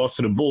they lost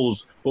to the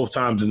Bulls both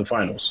times in the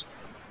finals.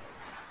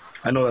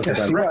 I know that's a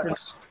bad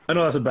reference. I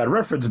know that's a bad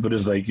reference, but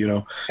it's like,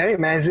 Hey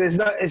man,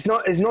 it's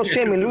no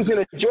shame in losing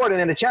to Jordan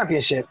in the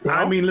championship.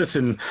 I mean,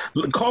 listen.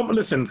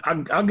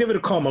 I'll give it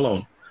to Karl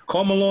Malone.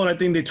 Karl Malone, I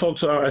think they talked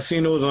to. I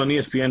seen it was on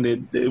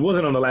ESPN. It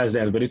wasn't on The Last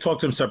Dance, but they talked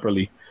to him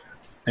separately,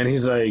 and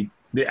he's like,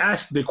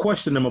 they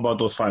questioned him about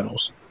those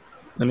finals,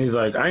 and he's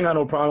like, I ain't got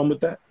no problem with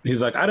that.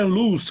 He's like, I didn't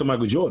lose to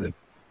Michael Jordan.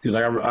 He's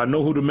like, I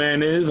know who the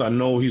man is. I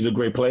know he's a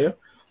great player.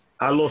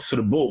 I lost to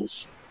the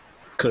Bulls.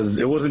 Because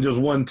it wasn't just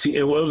one team.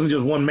 It wasn't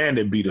just one man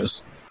that beat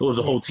us. It was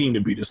a whole team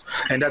that beat us,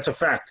 and that's a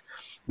fact.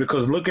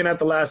 Because looking at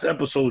the last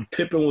episode,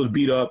 Pippen was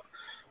beat up.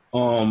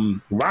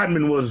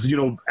 Rodman was,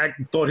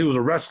 thought he was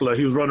a wrestler.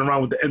 He was running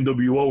around with the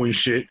NWO and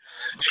shit.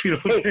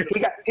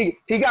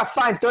 He got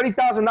fined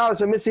 $30,000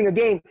 for missing a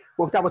game.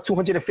 Worked out with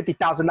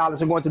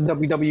 $250,000 and going to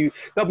WCW.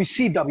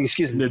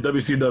 Excuse me. The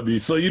WCW.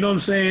 So you know what I'm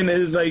saying?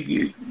 It's like,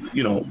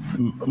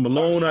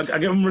 Malone. I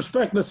give him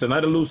respect. Listen, I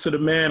had to lose to the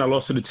man. I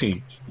lost to the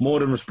team. More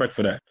than respect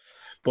for that.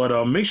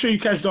 But make sure you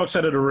catch Dark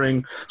Side of the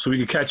Ring so we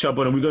can catch up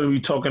on it. We're going to be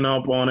talking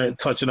up on it,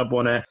 touching up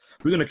on that.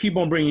 We're going to keep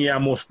on bringing you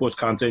out more sports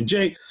content.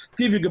 Jake,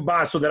 give you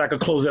goodbye so that I can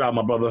close it out,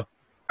 my brother.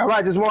 All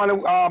right. Just want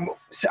to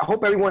I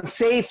hope everyone's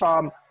safe.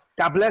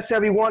 God bless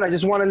everyone. I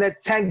just want to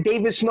let Tank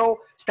Davis know,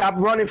 stop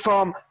running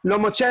from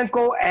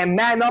Lomachenko and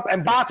man up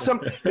and box him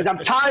because I'm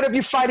tired of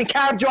you fighting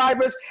cab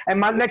drivers and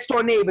my next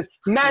door neighbors.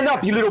 Man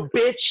up, you little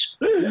bitch.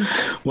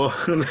 Well,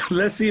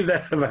 let's see if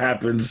that ever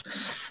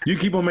happens. You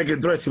keep on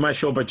making threats, he might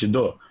show up at your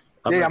door.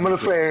 I'm gonna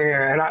play,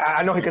 and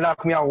I know he can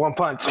knock me out with one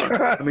punch.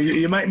 I mean,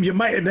 you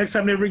might next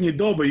time they ring your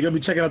door, but you're gonna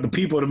be checking out the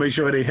people to make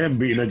sure it ain't him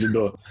beating at your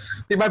door.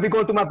 He might be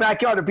going through my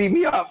backyard to beat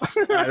me up.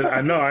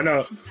 I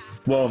know.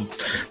 Well,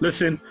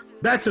 listen,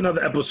 that's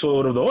another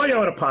episode of the Oye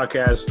Ahora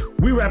Podcast.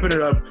 We wrapping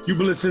it up. You've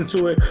been listening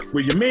to it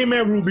with your main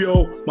man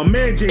Rubio, my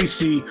man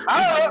JC.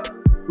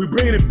 We're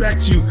bringing it back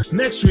to you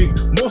next week.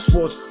 More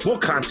sports, more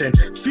content,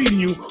 feeding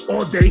you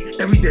all day,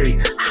 every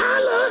day.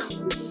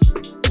 Holla!